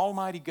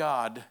Almighty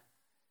God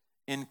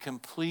in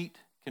complete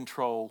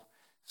control,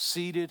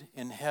 seated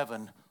in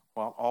heaven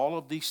while all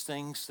of these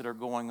things that are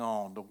going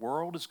on. The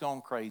world has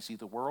gone crazy.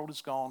 The world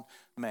has gone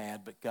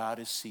mad, but God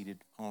is seated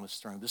on his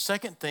throne. The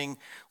second thing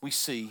we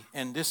see,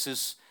 and this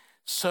is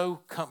so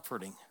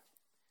comforting,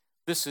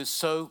 this is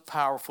so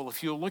powerful.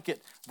 If you'll look at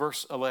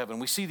verse 11,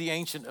 we see the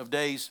Ancient of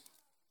Days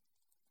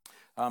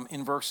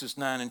in verses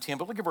 9 and 10.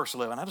 But look at verse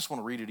 11. I just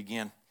want to read it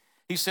again.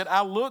 He said,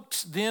 I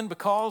looked then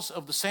because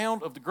of the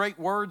sound of the great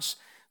words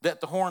that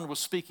the horn was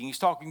speaking. He's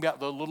talking about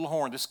the little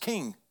horn, this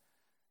king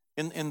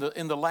in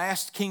the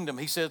last kingdom.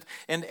 He said,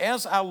 and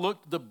as I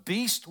looked, the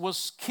beast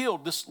was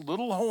killed. This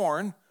little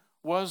horn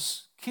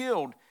was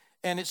killed,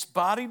 and its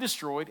body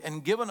destroyed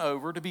and given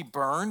over to be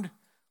burned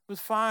with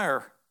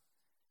fire.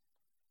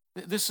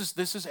 This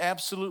is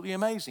absolutely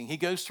amazing. He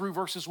goes through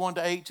verses 1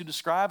 to 8 to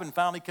describe, and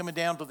finally coming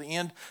down to the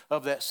end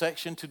of that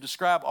section to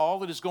describe all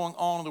that is going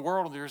on in the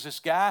world. And there's this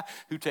guy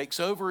who takes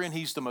over, and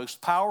he's the most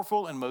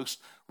powerful and most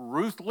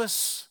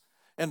ruthless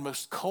and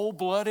most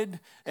cold-blooded,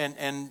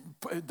 and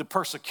the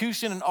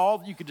persecution and all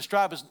that you could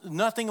describe is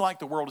nothing like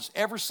the world has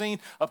ever seen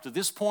up to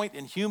this point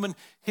in human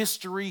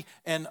history.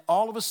 And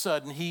all of a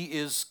sudden, he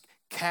is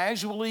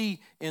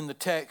casually in the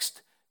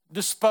text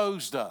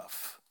disposed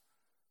of.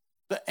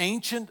 The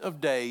Ancient of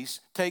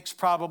Days takes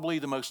probably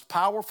the most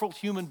powerful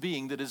human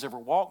being that has ever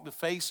walked the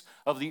face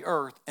of the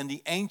earth, and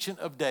the Ancient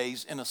of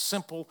Days, in a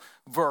simple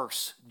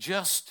verse,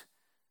 just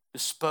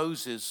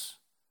disposes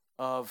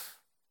of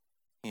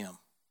him.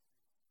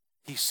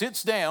 He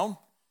sits down,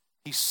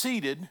 he's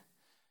seated,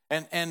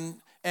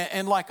 and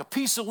like a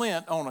piece of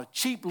lint on a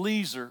cheap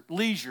leisure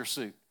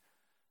suit.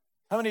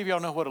 How many of y'all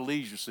know what a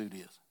leisure suit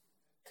is?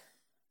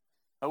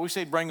 I wish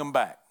they'd bring them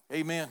back.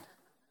 Amen.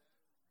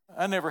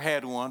 I never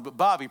had one, but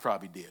Bobby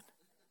probably did.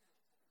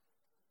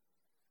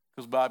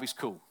 Because Bobby's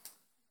cool.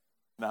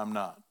 And I'm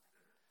not.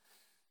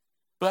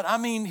 But I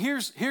mean,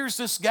 here's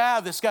this guy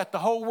that's got the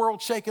whole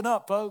world shaken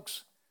up,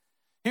 folks.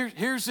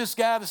 Here's this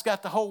guy that's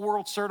got the whole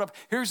world stirred up.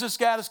 Here's this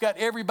guy that's got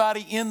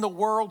everybody in the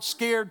world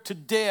scared to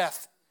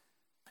death.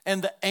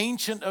 And the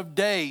Ancient of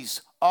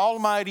Days,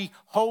 Almighty,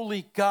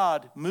 Holy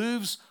God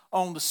moves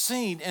on the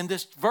scene. And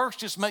this verse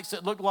just makes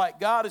it look like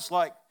God is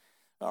like,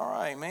 all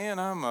right, man,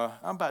 I'm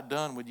about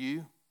done with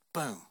you.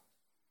 Boom.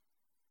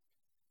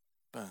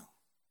 Boom.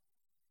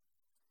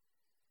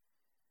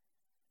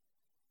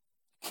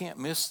 Can't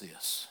miss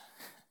this.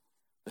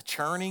 The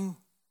churning,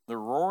 the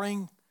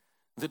roaring,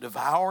 the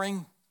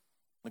devouring,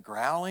 the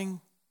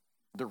growling,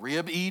 the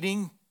rib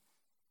eating,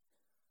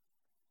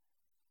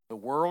 the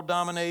world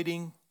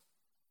dominating,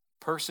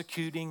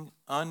 persecuting,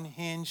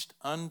 unhinged,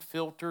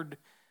 unfiltered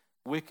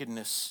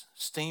wickedness,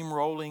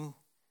 steamrolling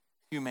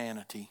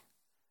humanity.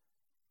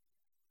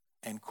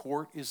 And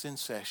court is in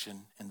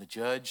session, and the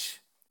judge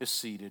is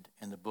seated,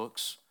 and the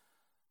books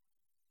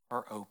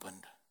are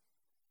opened.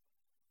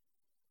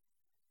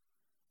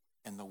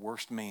 And the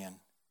worst man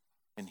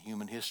in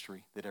human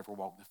history that ever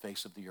walked the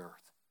face of the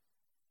earth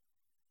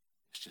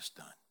is just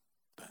done.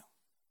 Boom.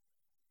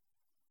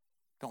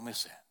 Don't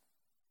miss that.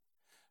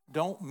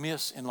 Don't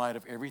miss, in light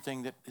of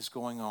everything that is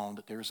going on,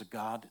 that there's a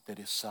God that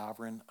is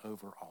sovereign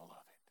over all of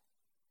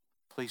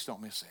it. Please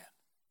don't miss that.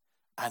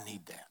 I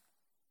need that.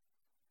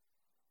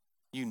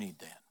 You need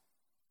that.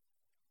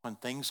 When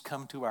things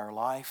come to our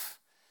life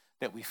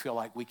that we feel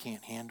like we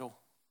can't handle,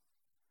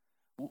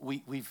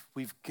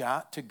 we've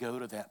got to go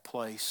to that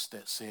place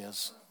that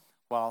says,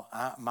 while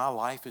my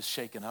life is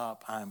shaken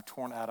up, I am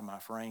torn out of my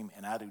frame,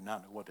 and I do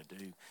not know what to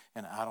do,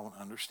 and I don't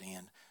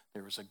understand.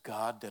 There is a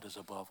God that is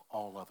above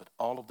all of it,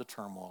 all of the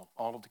turmoil,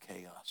 all of the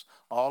chaos,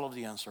 all of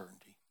the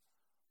uncertainty,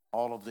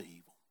 all of the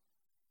evil.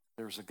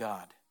 There's a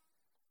God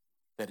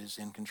that is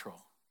in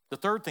control. The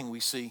third thing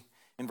we see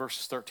in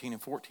verses 13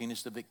 and 14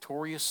 is the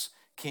victorious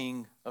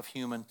King of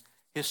human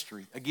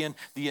history. Again,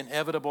 the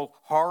inevitable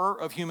horror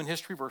of human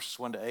history, verses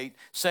 1 to 8.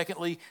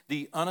 Secondly,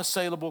 the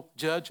unassailable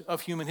judge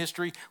of human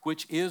history,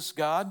 which is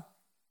God.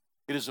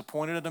 It is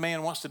appointed that a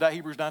man wants to die,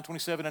 Hebrews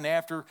 9:27, and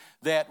after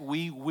that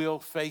we will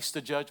face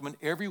the judgment.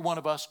 Every one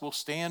of us will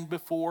stand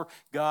before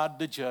God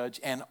the judge,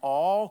 and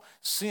all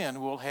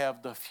sin will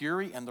have the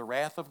fury and the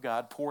wrath of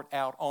God poured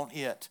out on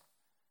it.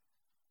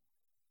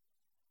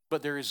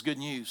 But there is good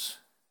news,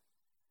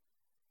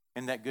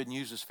 and that good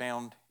news is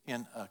found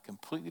in a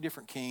completely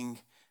different king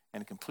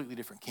and a completely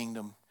different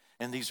kingdom.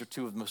 And these are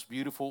two of the most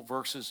beautiful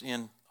verses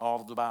in all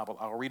of the Bible.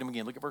 I'll read them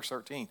again. Look at verse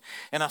 13.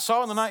 And I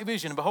saw in the night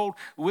vision, and behold,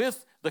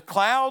 with the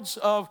clouds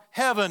of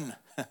heaven,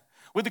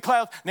 with the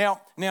clouds.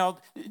 Now,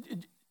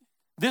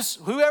 this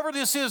whoever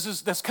this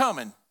is that's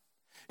coming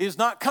is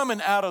not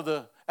coming out of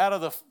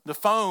the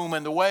foam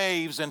and the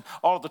waves and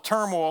all of the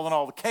turmoil and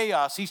all the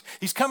chaos.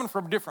 He's coming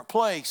from a different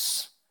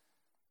place.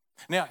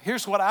 Now,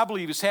 here's what I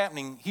believe is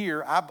happening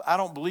here. I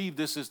don't believe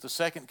this is the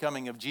second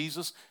coming of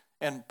Jesus.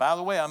 And by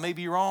the way, I may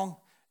be wrong.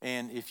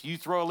 And if you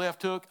throw a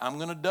left hook, I'm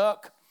going to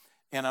duck,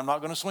 and I'm not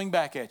going to swing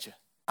back at you.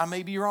 I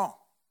may be wrong.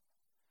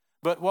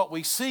 But what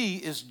we see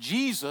is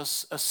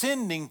Jesus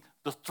ascending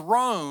the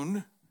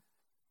throne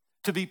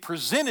to be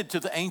presented to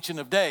the Ancient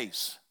of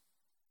Days.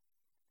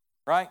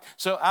 Right?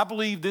 So I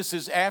believe this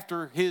is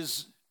after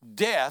his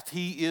death.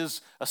 He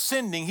is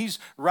ascending. He's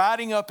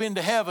riding up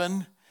into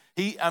heaven.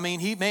 He's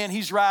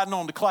riding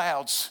on the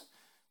clouds.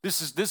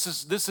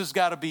 This has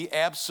got to be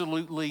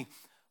absolutely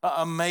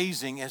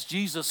amazing. As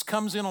Jesus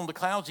comes in on the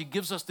clouds, he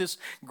gives us this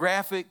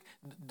graphic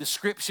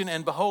description.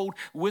 And behold,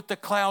 with the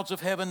clouds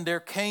of heaven, there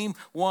came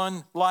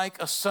one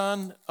like a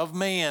son of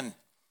man.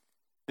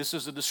 This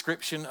is a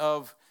description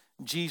of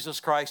Jesus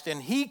Christ.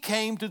 And he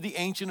came to the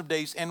Ancient of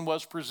Days and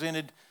was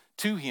presented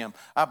to him.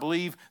 I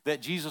believe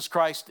that Jesus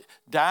Christ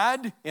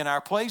died in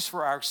our place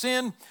for our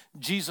sin.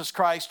 Jesus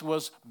Christ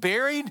was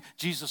buried.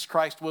 Jesus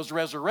Christ was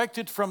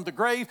resurrected from the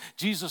grave.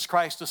 Jesus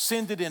Christ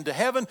ascended into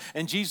heaven,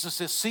 and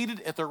Jesus is seated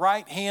at the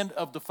right hand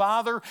of the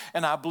Father.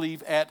 And I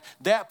believe at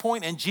that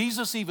point, and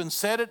Jesus even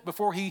said it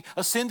before he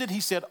ascended, he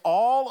said,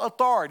 all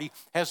authority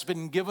has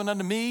been given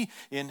unto me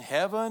in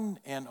heaven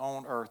and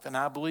on earth. And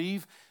I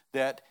believe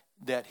that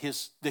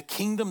the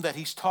kingdom that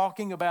he's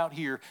talking about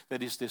here,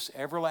 that is this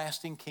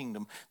everlasting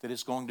kingdom, that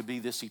is going to be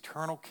this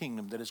eternal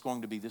kingdom, that is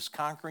going to be this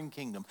conquering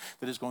kingdom,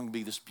 that is going to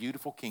be this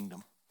beautiful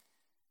kingdom,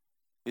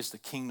 is the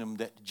kingdom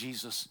that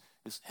Jesus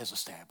has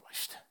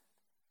established.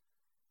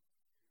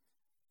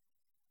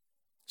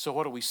 So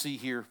what do we see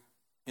here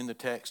in the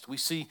text? We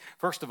see,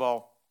 first of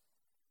all,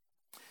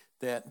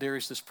 that there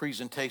is this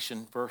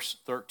presentation, verse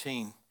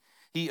 13.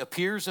 He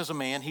appears as a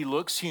man. He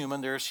looks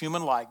human. There is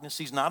human likeness.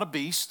 He's not a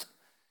beast.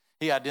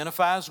 He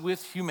identifies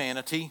with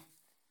humanity.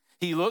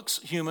 He looks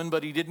human,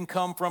 but he didn't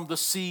come from the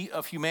sea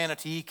of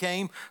humanity. He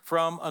came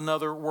from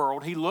another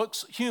world. He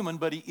looks human,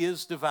 but he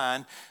is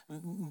divine.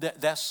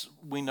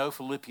 We know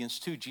Philippians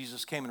 2.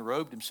 Jesus came and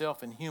robed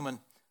himself in human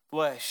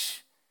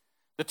flesh.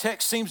 The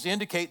text seems to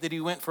indicate that he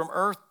went from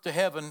earth to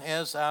heaven,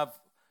 as I've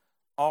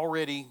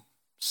already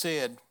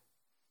said.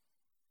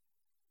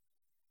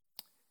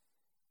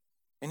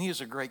 And he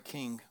is a great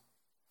king.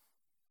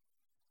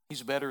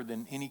 He's better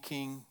than any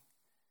king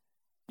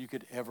you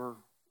could ever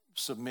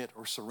submit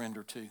or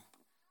surrender to.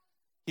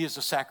 He is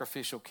a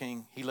sacrificial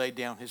king. He laid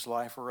down his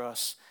life for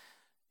us.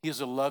 He is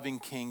a loving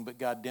king, but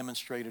God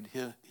demonstrated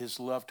his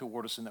love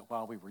toward us in that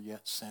while we were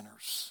yet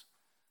sinners,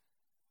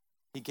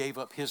 he gave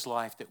up his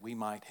life that we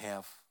might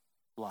have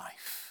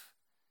life.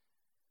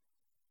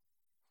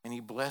 And he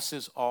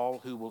blesses all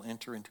who will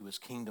enter into his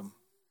kingdom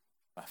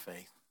by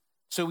faith.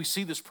 So we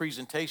see this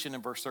presentation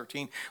in verse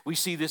 13. We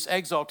see this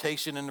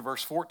exaltation in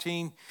verse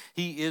 14.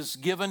 He is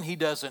given, he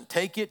doesn't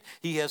take it.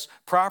 He has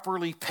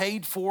properly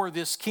paid for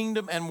this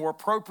kingdom and more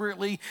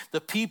appropriately the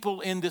people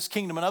in this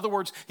kingdom. In other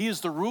words, he is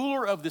the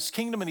ruler of this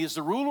kingdom and he is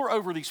the ruler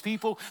over these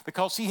people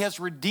because he has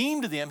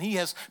redeemed them. He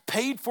has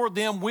paid for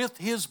them with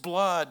his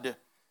blood.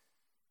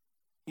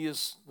 He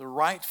is the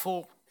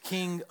rightful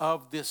king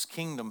of this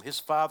kingdom. His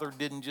father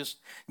didn't just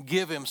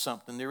give him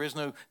something. There is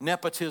no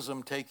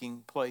nepotism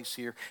taking place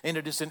here. And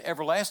it is an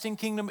everlasting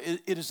kingdom.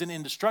 It is an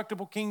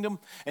indestructible kingdom.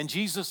 And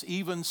Jesus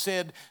even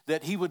said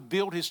that he would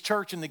build his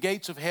church and the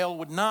gates of hell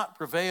would not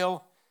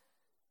prevail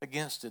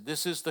against it.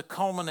 This is the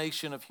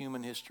culmination of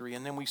human history.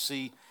 And then we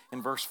see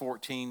in verse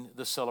 14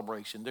 the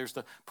celebration. There's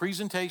the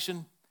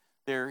presentation.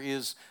 There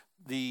is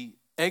the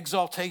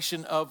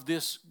exaltation of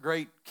this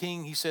great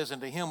king. He says,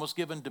 "Unto him was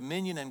given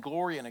dominion and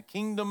glory and a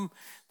kingdom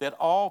that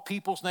all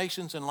peoples,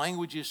 nations, and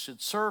languages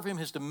should serve him.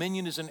 His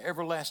dominion is an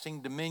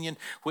everlasting dominion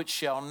which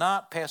shall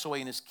not pass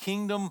away, in his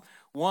kingdom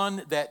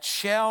one that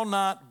shall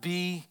not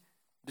be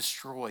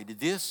destroyed."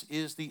 This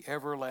is the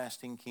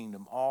everlasting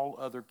kingdom. All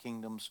other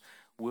kingdoms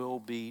will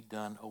be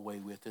done away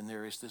with. And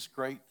there is this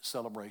great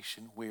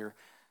celebration where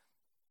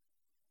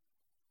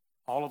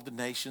all of the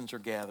nations are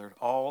gathered,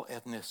 all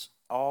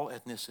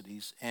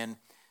ethnicities, and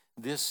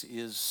this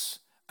is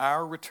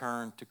our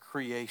return to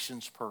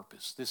creation's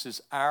purpose. This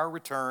is our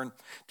return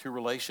to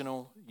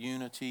relational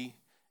unity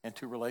and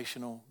to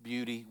relational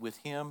beauty with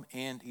him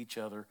and each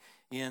other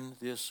in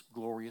this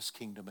glorious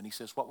kingdom. And he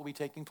says what will be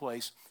taking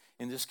place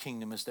in this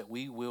kingdom is that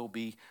we will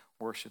be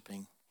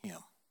worshiping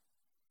him.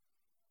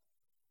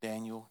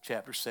 Daniel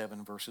chapter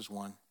 7, verses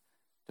 1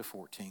 to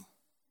 14.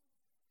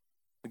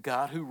 The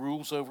God who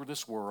rules over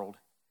this world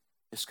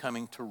is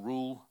coming to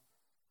rule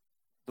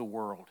the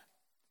world.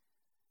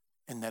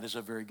 And that is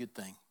a very good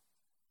thing.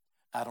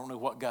 I don't know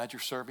what God you're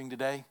serving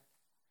today,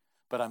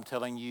 but I'm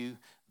telling you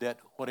that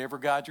whatever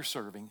God you're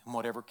serving and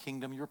whatever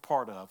kingdom you're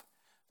part of,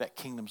 that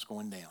kingdom's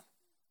going down.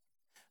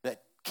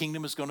 That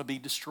kingdom is going to be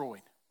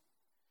destroyed.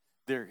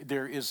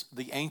 There is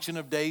the Ancient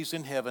of Days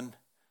in heaven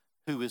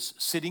who is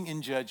sitting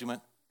in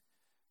judgment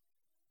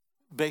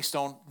based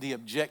on the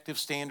objective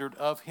standard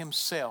of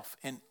himself,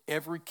 and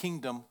every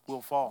kingdom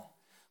will fall.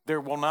 There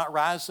will not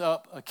rise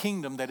up a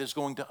kingdom that is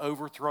going to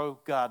overthrow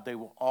God. They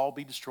will all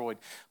be destroyed.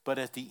 But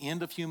at the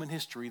end of human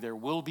history, there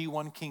will be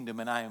one kingdom,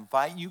 and I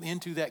invite you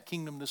into that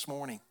kingdom this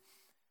morning.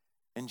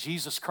 And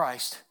Jesus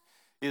Christ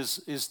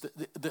is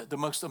the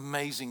most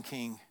amazing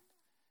king.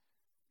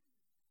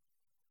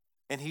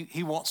 And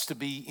he wants to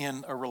be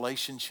in a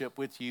relationship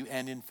with you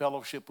and in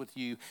fellowship with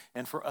you,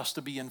 and for us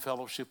to be in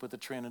fellowship with the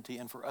Trinity,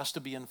 and for us to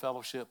be in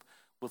fellowship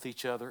with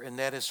each other. And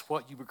that is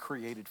what you were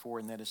created for,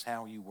 and that is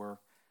how you were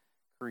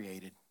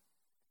created.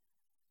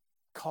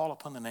 Call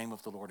upon the name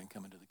of the Lord and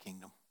come into the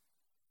kingdom.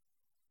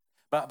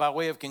 By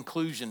way of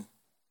conclusion,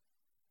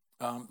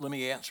 let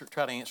me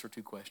try to answer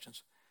two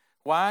questions.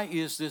 Why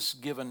is this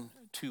given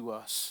to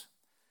us?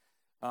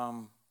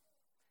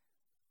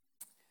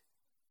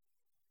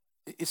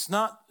 It's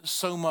not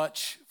so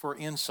much for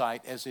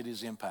insight as it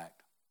is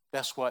impact.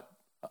 That's what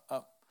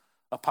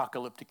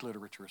apocalyptic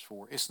literature is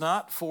for. It's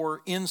not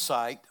for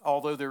insight,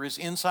 although there is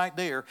insight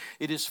there.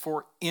 It is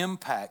for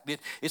impact.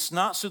 It's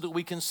not so that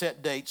we can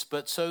set dates,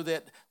 but so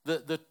that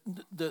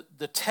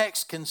the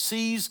text can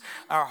seize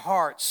our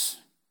hearts.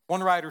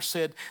 One writer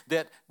said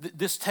that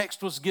this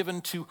text was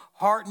given to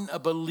hearten a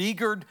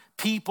beleaguered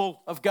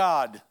people of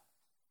God.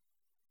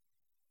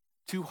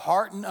 To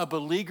hearten a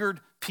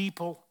beleaguered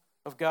people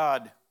of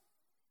God.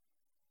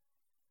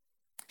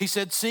 He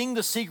said, seeing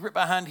the secret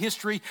behind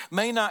history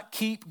may not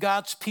keep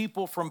God's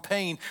people from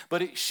pain,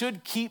 but it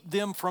should keep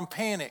them from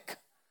panic.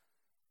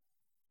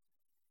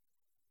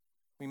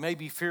 We may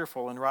be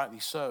fearful, and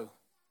rightly so,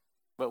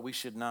 but we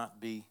should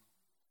not be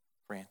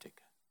frantic.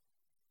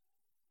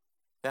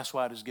 That's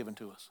why it is given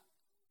to us.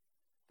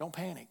 Don't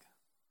panic.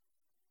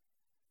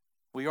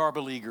 We are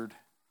beleaguered.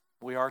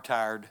 We are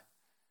tired.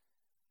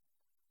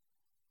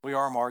 We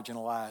are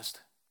marginalized.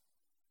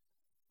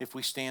 If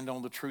we stand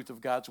on the truth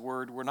of God's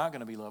word, we're not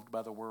going to be loved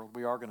by the world.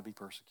 We are going to be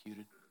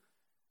persecuted.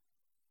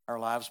 Our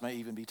lives may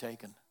even be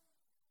taken.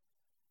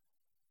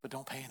 But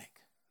don't panic.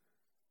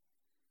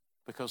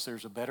 Because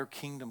there's a better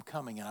kingdom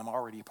coming, and I'm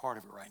already a part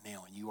of it right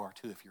now, and you are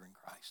too if you're in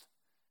Christ.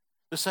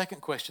 The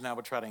second question I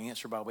would try to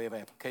answer by way of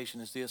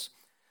application is this: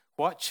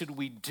 what should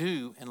we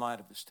do in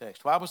light of this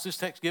text? Why was this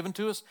text given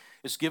to us?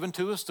 It's given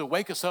to us to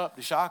wake us up,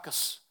 to shock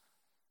us,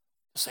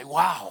 to say,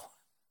 wow.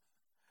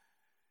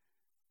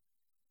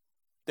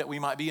 that we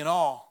might be in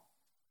awe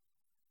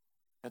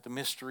at the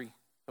mystery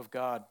of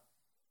God.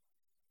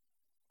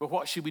 But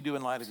what should we do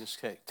in light of this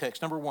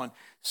text? Number one,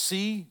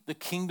 see the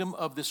kingdom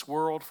of this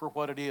world for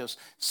what it is.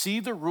 See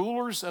the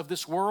rulers of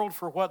this world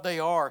for what they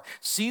are.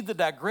 See the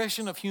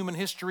digression of human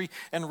history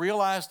and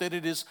realize that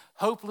it is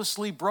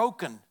hopelessly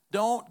broken.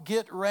 Don't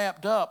get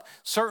wrapped up.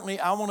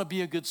 Certainly, I want to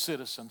be a good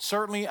citizen.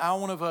 Certainly, I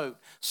want to vote.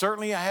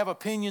 Certainly, I have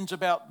opinions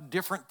about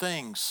different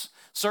things.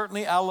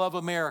 Certainly, I love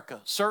America.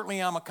 Certainly,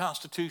 I'm a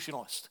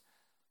constitutionalist.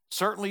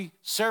 Certainly,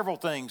 several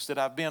things that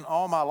I've been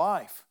all my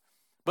life.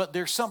 But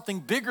there's something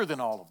bigger than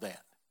all of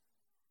that.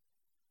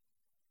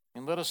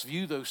 And let us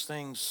view those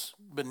things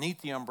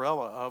beneath the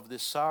umbrella of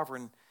this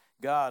sovereign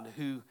God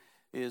who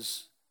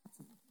is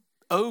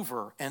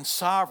over and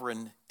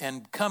sovereign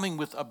and coming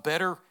with a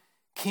better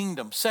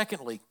kingdom.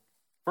 Secondly,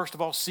 first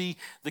of all, see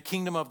the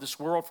kingdom of this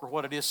world for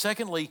what it is.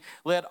 Secondly,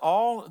 let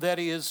all that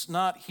is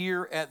not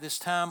here at this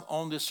time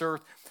on this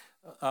earth,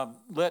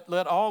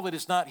 let all that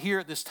is not here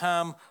at this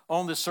time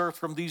on this earth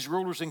from these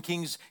rulers and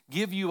kings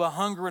give you a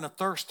hunger and a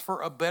thirst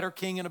for a better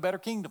king and a better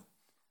kingdom.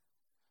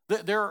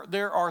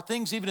 There are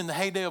things even in the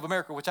heyday of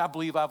America, which I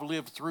believe I've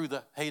lived through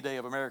the heyday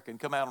of America and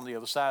come out on the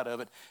other side of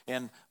it.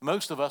 And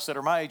most of us that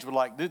are my age were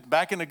like,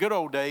 back in the good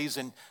old days,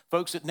 and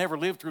folks that never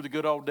lived through the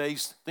good old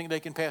days think they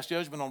can pass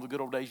judgment on the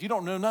good old days. You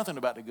don't know nothing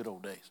about the good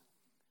old days.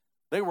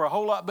 They were a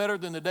whole lot better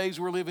than the days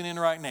we're living in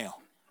right now.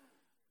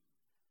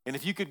 And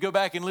if you could go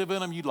back and live in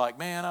them, you'd like,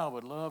 man, I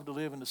would love to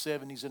live in the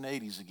 70s and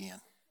 80s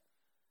again.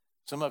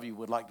 Some of you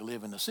would like to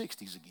live in the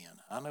 60s again.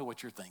 I know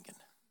what you're thinking.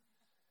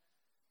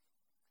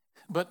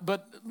 But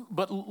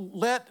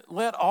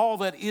let all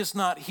that is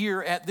not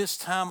here at this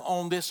time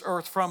on this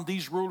earth from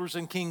these rulers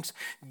and kings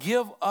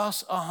give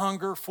us a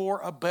hunger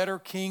for a better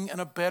king and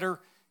a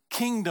better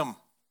kingdom.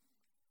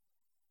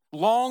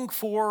 Long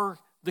for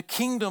the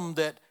kingdom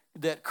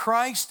that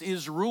Christ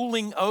is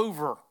ruling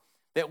over,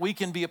 that we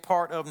can be a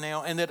part of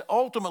now, and that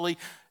ultimately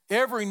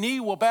every knee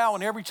will bow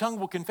and every tongue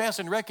will confess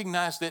and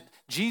recognize that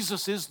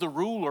Jesus is the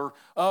ruler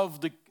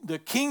of the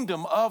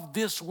kingdom of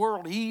this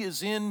world. He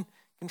is in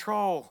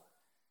control.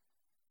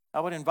 I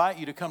would invite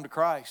you to come to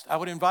Christ. I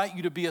would invite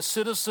you to be a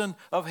citizen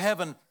of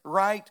heaven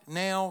right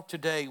now,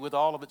 today, with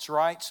all of its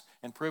rights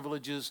and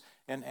privileges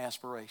and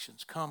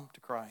aspirations. Come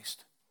to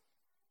Christ.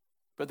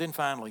 But then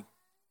finally,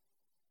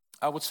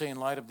 I would say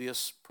in light of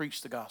this,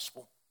 preach the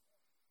gospel.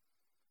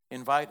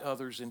 Invite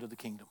others into the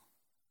kingdom.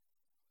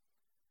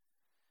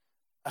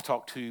 I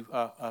talked to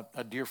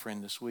a dear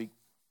friend this week,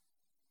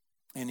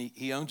 and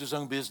he owns his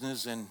own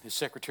business, and his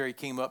secretary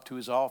came up to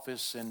his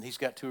office, and he's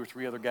got 2 or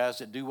 3 other guys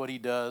that do what he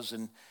does,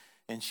 and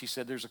she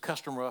said, there's a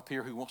customer up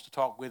here who wants to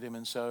talk with him.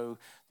 And so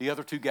the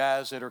other 2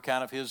 guys that are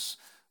kind of his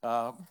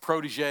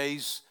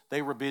proteges,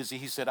 they were busy.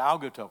 He said, I'll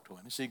go talk to him.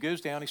 And so he goes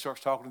down, he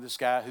starts talking to this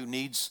guy who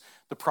needs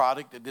the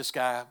product that this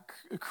guy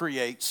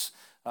creates,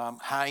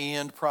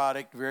 high-end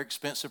product, very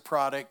expensive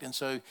product. And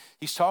so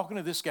he's talking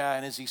to this guy,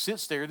 and as he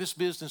sits there, this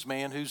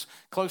businessman who's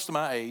close to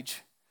my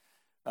age,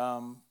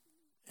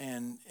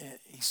 and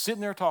he's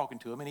sitting there talking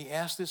to him, and he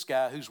asked this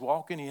guy who's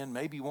walking in,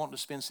 maybe wanting to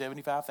spend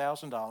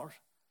 $75,000,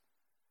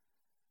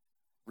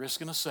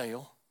 risking a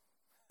sale.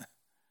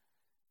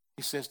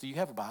 He says, do you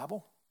have a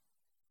Bible?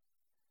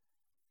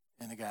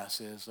 And the guy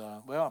says,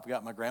 well, I've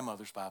got my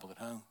grandmother's Bible at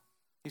home.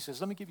 He says,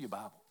 let me give you a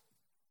Bible.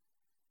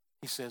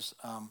 He says,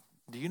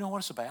 do you know what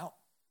it's about?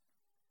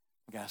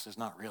 The guy says,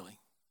 not really.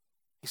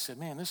 He said,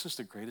 man, this is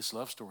the greatest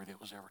love story that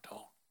was ever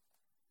told.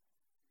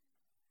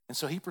 And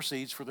so he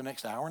proceeds for the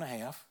next hour and a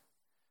half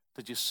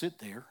to just sit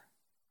there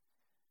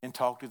and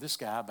talk to this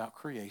guy about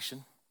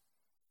creation,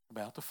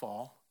 about the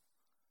fall,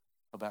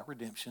 about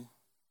redemption,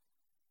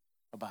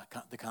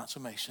 about the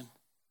consummation,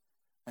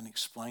 and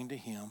explain to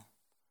him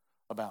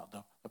about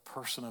the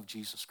person of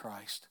Jesus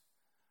Christ,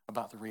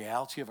 about the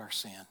reality of our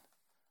sin,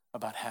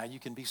 about how you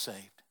can be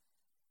saved.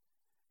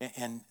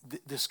 And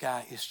this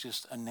guy is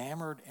just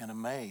enamored and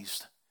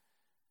amazed.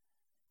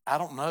 I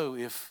don't know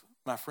if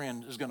my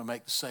friend is going to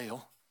make the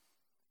sale.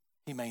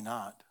 He may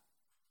not.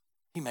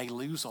 He may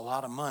lose a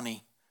lot of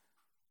money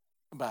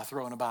by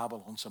throwing a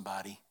Bible on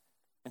somebody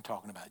and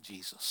talking about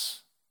Jesus.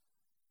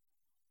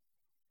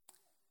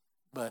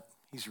 But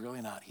he's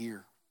really not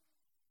here.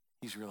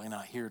 He's really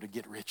not here to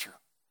get richer.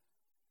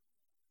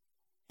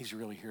 He's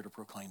really here to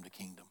proclaim the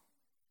kingdom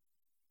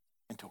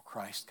until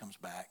Christ comes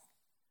back.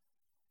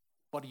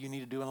 What do you need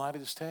to do in light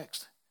of this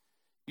text?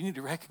 You need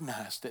to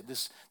recognize that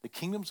the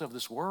kingdoms of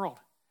this world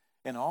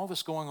and all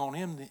that's going on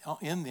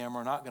in them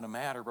are not going to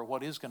matter, but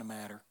what is going to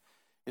matter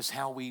is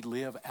how we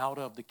live out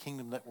of the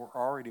kingdom that we're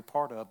already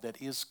part of,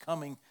 that is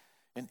coming,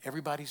 and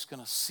everybody's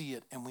going to see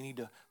it, and we need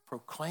to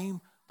proclaim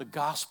the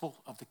gospel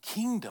of the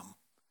kingdom,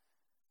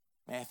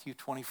 Matthew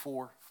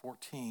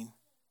 24:14,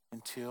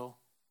 until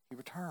he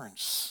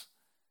returns.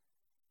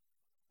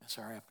 That's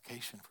our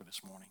application for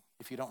this morning.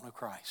 If you don't know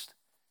Christ,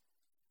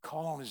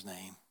 call on his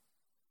name.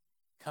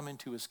 Come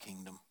into his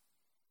kingdom.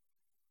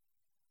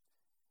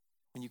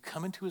 When you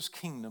come into his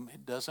kingdom,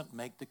 it doesn't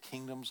make the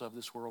kingdoms of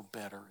this world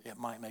better. It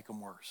might make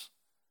them worse.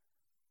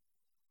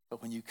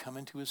 But when you come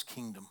into his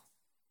kingdom,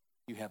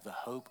 you have the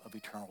hope of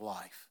eternal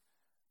life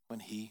when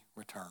he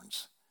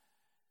returns.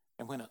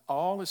 And when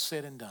all is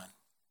said and done,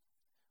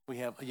 we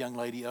have a young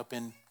lady up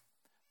in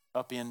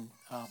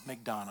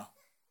McDonough,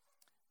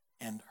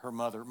 and her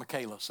mother,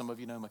 Michaela. Some of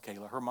you know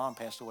Michaela. Her mom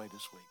passed away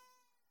this week.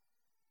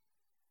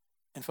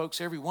 And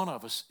folks, every one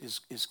of us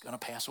is going to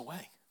pass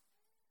away.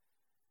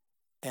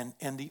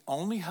 And the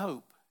only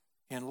hope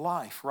in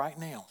life right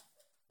now,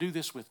 do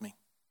this with me.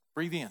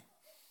 Breathe in.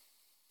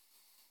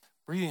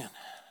 Breathe in.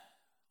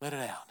 Let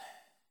it out.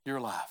 You're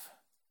alive.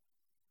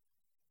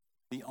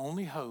 The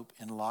only hope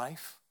in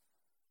life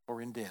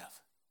or in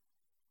death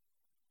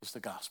is the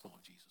gospel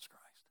of Jesus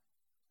Christ.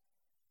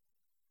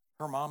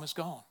 Her mom is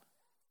gone.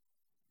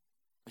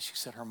 But she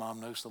said her mom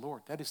knows the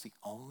Lord. That is the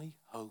only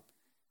hope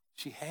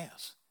she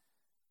has,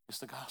 is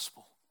the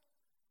gospel.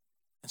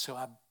 And so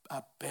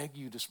I beg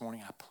you this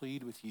morning, I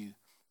plead with you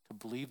to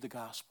believe the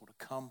gospel,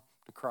 to come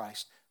to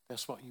Christ.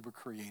 That's what you were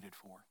created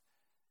for.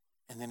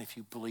 And then if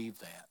you believe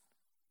that,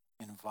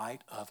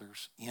 invite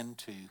others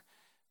into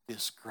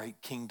this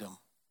great kingdom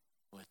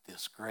with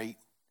this great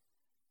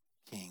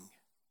King.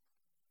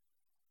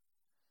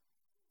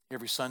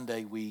 Every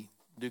Sunday we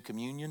do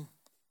communion.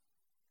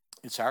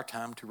 It's our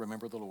time to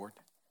remember the Lord.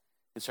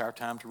 It's our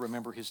time to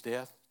remember his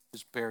death,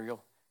 his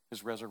burial,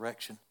 his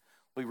resurrection.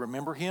 We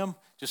remember him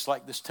just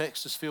like this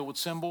text is filled with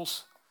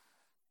symbols.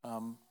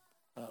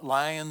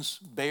 Lions,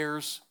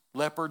 bears,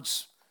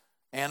 leopards,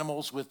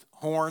 animals with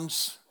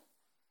horns.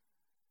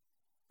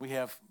 We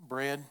have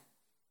bread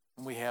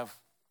and we have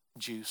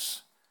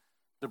juice.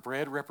 The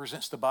bread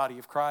represents the body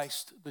of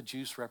Christ. The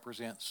juice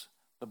represents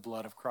the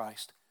blood of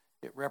Christ.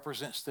 It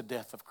represents the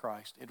death of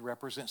Christ. It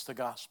represents the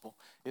gospel.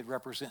 It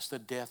represents the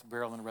death,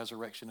 burial, and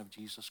resurrection of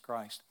Jesus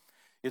Christ.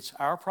 It's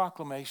our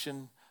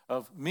proclamation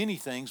of many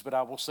things, but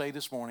I will say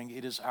this morning,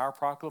 it is our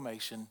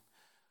proclamation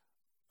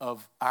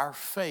of our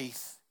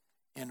faith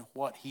in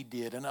what he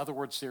did. In other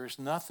words, there is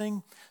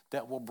nothing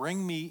that will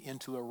bring me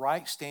into a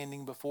right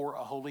standing before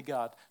a holy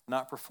God.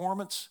 Not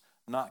performance,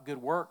 not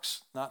good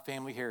works, not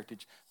family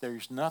heritage. There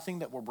is nothing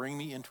that will bring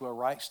me into a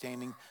right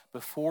standing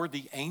before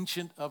the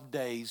Ancient of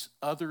Days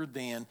other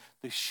than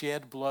the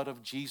shed blood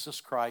of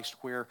Jesus Christ,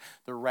 where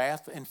the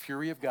wrath and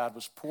fury of God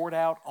was poured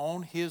out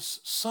on his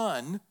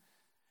Son,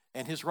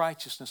 and his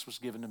righteousness was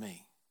given to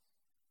me.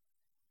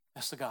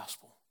 That's the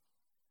gospel.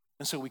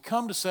 And so we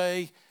come to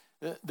say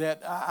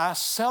that I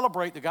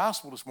celebrate the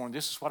gospel this morning.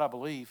 This is what I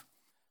believe.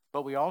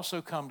 But we also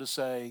come to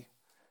say,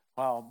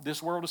 wow,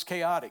 this world is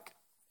chaotic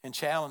and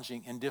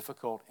challenging and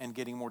difficult and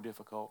getting more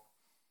difficult,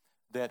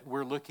 that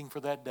we're looking for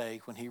that day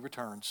when he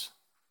returns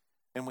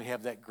and we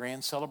have that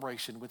grand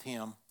celebration with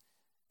him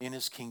in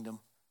his kingdom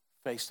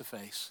face to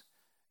face.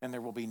 And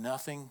there will be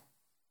nothing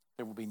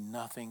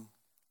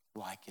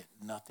like it.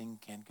 Nothing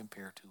can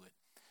compare to it.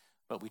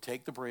 But we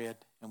take the bread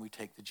and we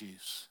take the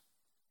juice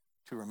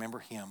to remember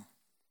him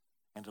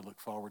and to look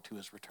forward to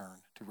his return,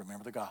 to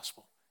remember the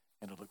gospel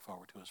and to look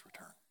forward to his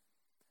return.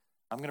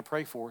 I'm going to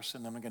pray for us,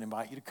 and then I'm going to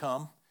invite you to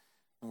come,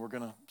 and we're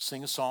going to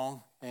sing a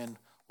song, and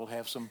we'll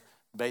have some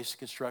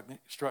basic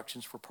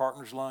instructions for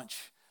Partners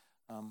Lunch.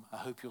 I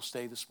hope you'll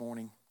stay this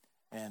morning,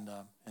 and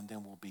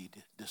then we'll be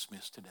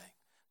dismissed today.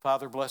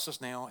 Father, bless us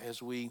now as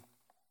we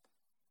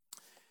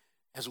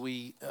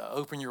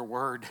open your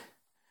word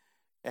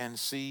and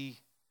see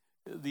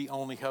the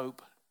only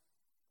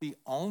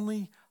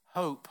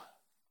hope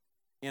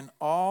in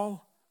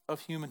all of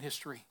human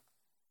history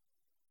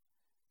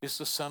is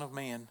the Son of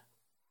Man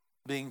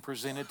being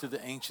presented to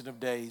the Ancient of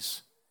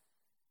Days,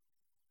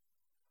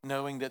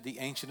 knowing that the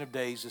Ancient of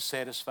Days is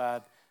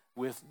satisfied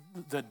with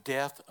the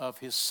death of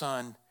his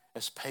Son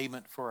as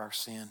payment for our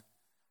sin.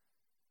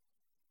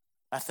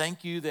 I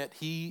thank you that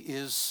he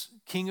is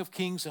King of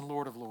Kings and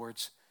Lord of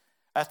Lords.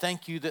 I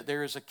thank you that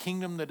there is a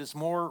kingdom that is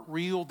more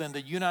real than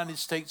the United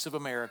States of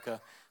America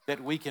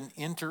that we can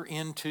enter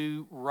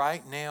into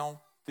right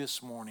now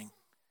this morning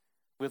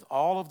with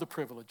all of the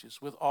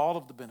privileges, with all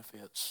of the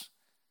benefits,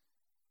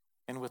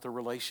 and with a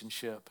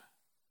relationship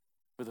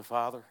with the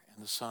Father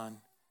and the Son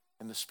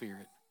and the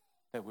Spirit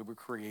that we were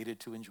created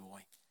to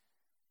enjoy.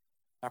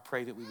 I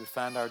pray that we would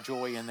find our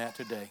joy in that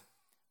today.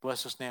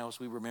 Bless us now as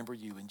we remember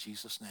you in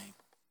Jesus' name.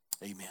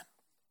 Amen.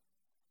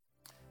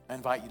 I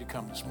invite you to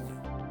come this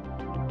morning.